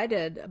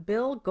excited.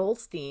 Bill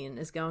Goldstein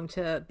is going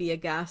to be a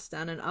guest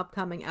on an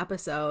upcoming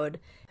episode.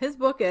 His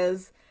book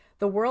is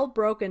The World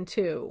Broke in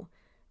Two: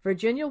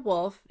 Virginia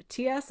Woolf,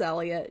 T.S.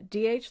 Eliot,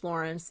 D.H.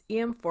 Lawrence,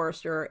 E.M.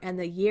 Forster, and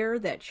the Year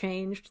That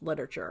Changed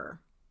Literature.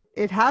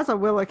 It has a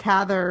Willa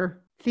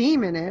Cather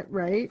theme in it,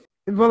 right?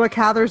 Willa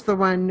Cather's the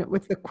one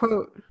with the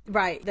quote.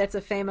 Right. That's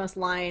a famous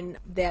line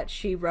that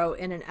she wrote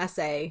in an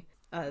essay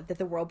that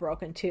the world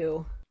broke in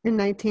two. In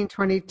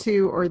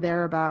 1922 or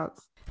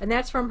thereabouts. And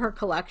that's from her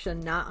collection,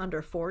 Not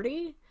Under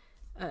 40,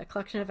 a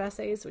collection of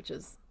essays, which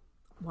is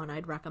one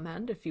I'd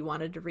recommend if you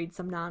wanted to read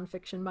some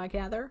nonfiction by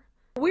Cather.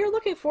 We are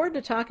looking forward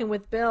to talking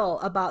with Bill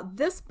about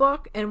this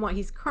book and what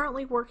he's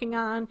currently working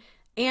on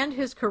and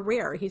his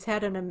career. He's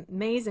had an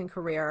amazing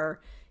career.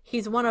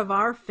 He's one of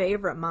our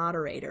favorite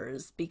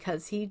moderators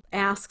because he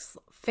asks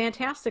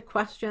fantastic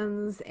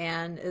questions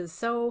and is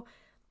so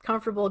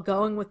comfortable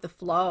going with the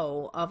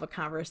flow of a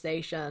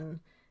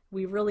conversation.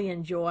 We really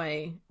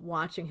enjoy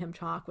watching him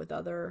talk with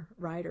other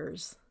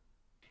writers.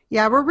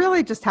 Yeah, we're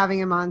really just having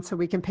him on so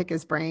we can pick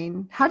his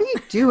brain. How do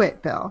you do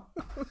it, Bill?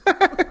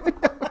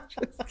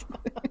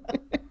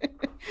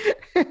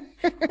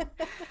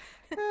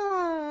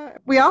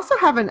 We also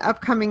have an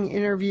upcoming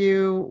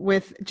interview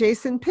with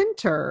Jason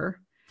Pinter,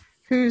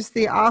 who's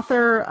the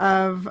author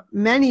of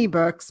many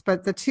books,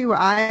 but the two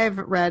I've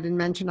read and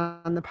mentioned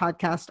on the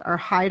podcast are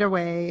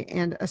Hideaway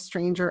and A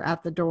Stranger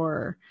at the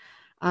Door.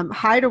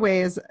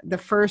 Hideaway is the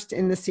first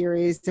in the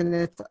series, and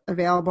it's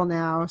available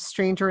now.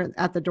 Stranger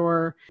at the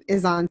Door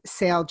is on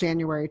sale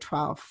January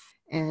 12th,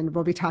 and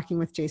we'll be talking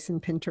with Jason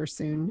Pinter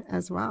soon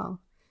as well.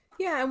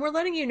 Yeah, and we're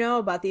letting you know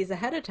about these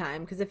ahead of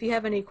time, because if you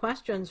have any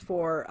questions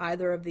for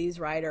either of these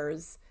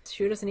writers,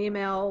 shoot us an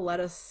email, let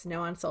us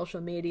know on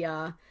social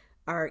media.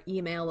 Our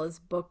email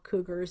is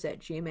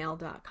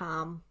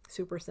bookcougars@gmail.com.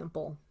 Super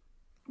simple.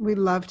 We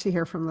love to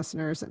hear from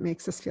listeners. It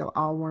makes us feel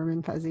all warm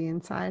and fuzzy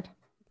inside.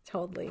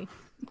 Totally.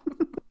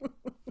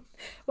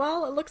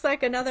 Well, it looks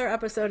like another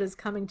episode is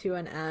coming to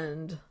an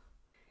end.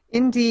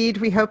 Indeed.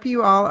 We hope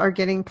you all are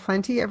getting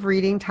plenty of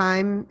reading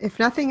time. If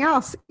nothing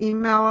else,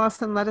 email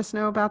us and let us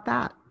know about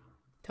that.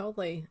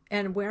 Totally.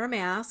 And wear a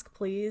mask,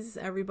 please.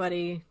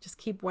 Everybody, just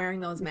keep wearing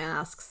those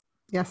masks.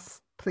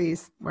 Yes,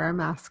 please wear a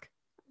mask.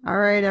 All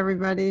right,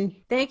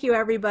 everybody. Thank you,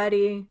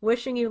 everybody.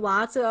 Wishing you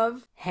lots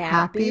of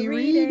happy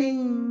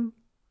reading.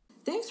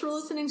 Thanks for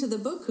listening to The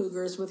Book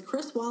Cougars with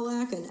Chris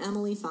Wallach and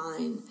Emily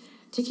Fine.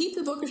 To keep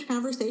the bookish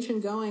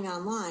conversation going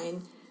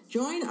online,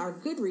 join our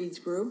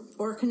Goodreads group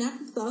or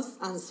connect with us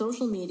on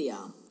social media.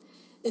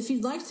 If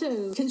you'd like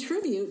to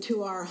contribute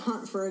to our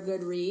hunt for a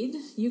good read,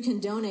 you can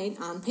donate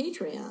on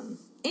Patreon.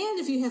 And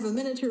if you have a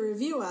minute to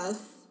review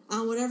us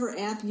on whatever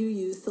app you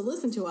use to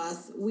listen to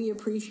us, we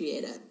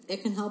appreciate it.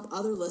 It can help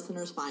other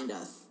listeners find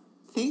us.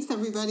 Thanks,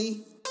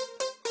 everybody.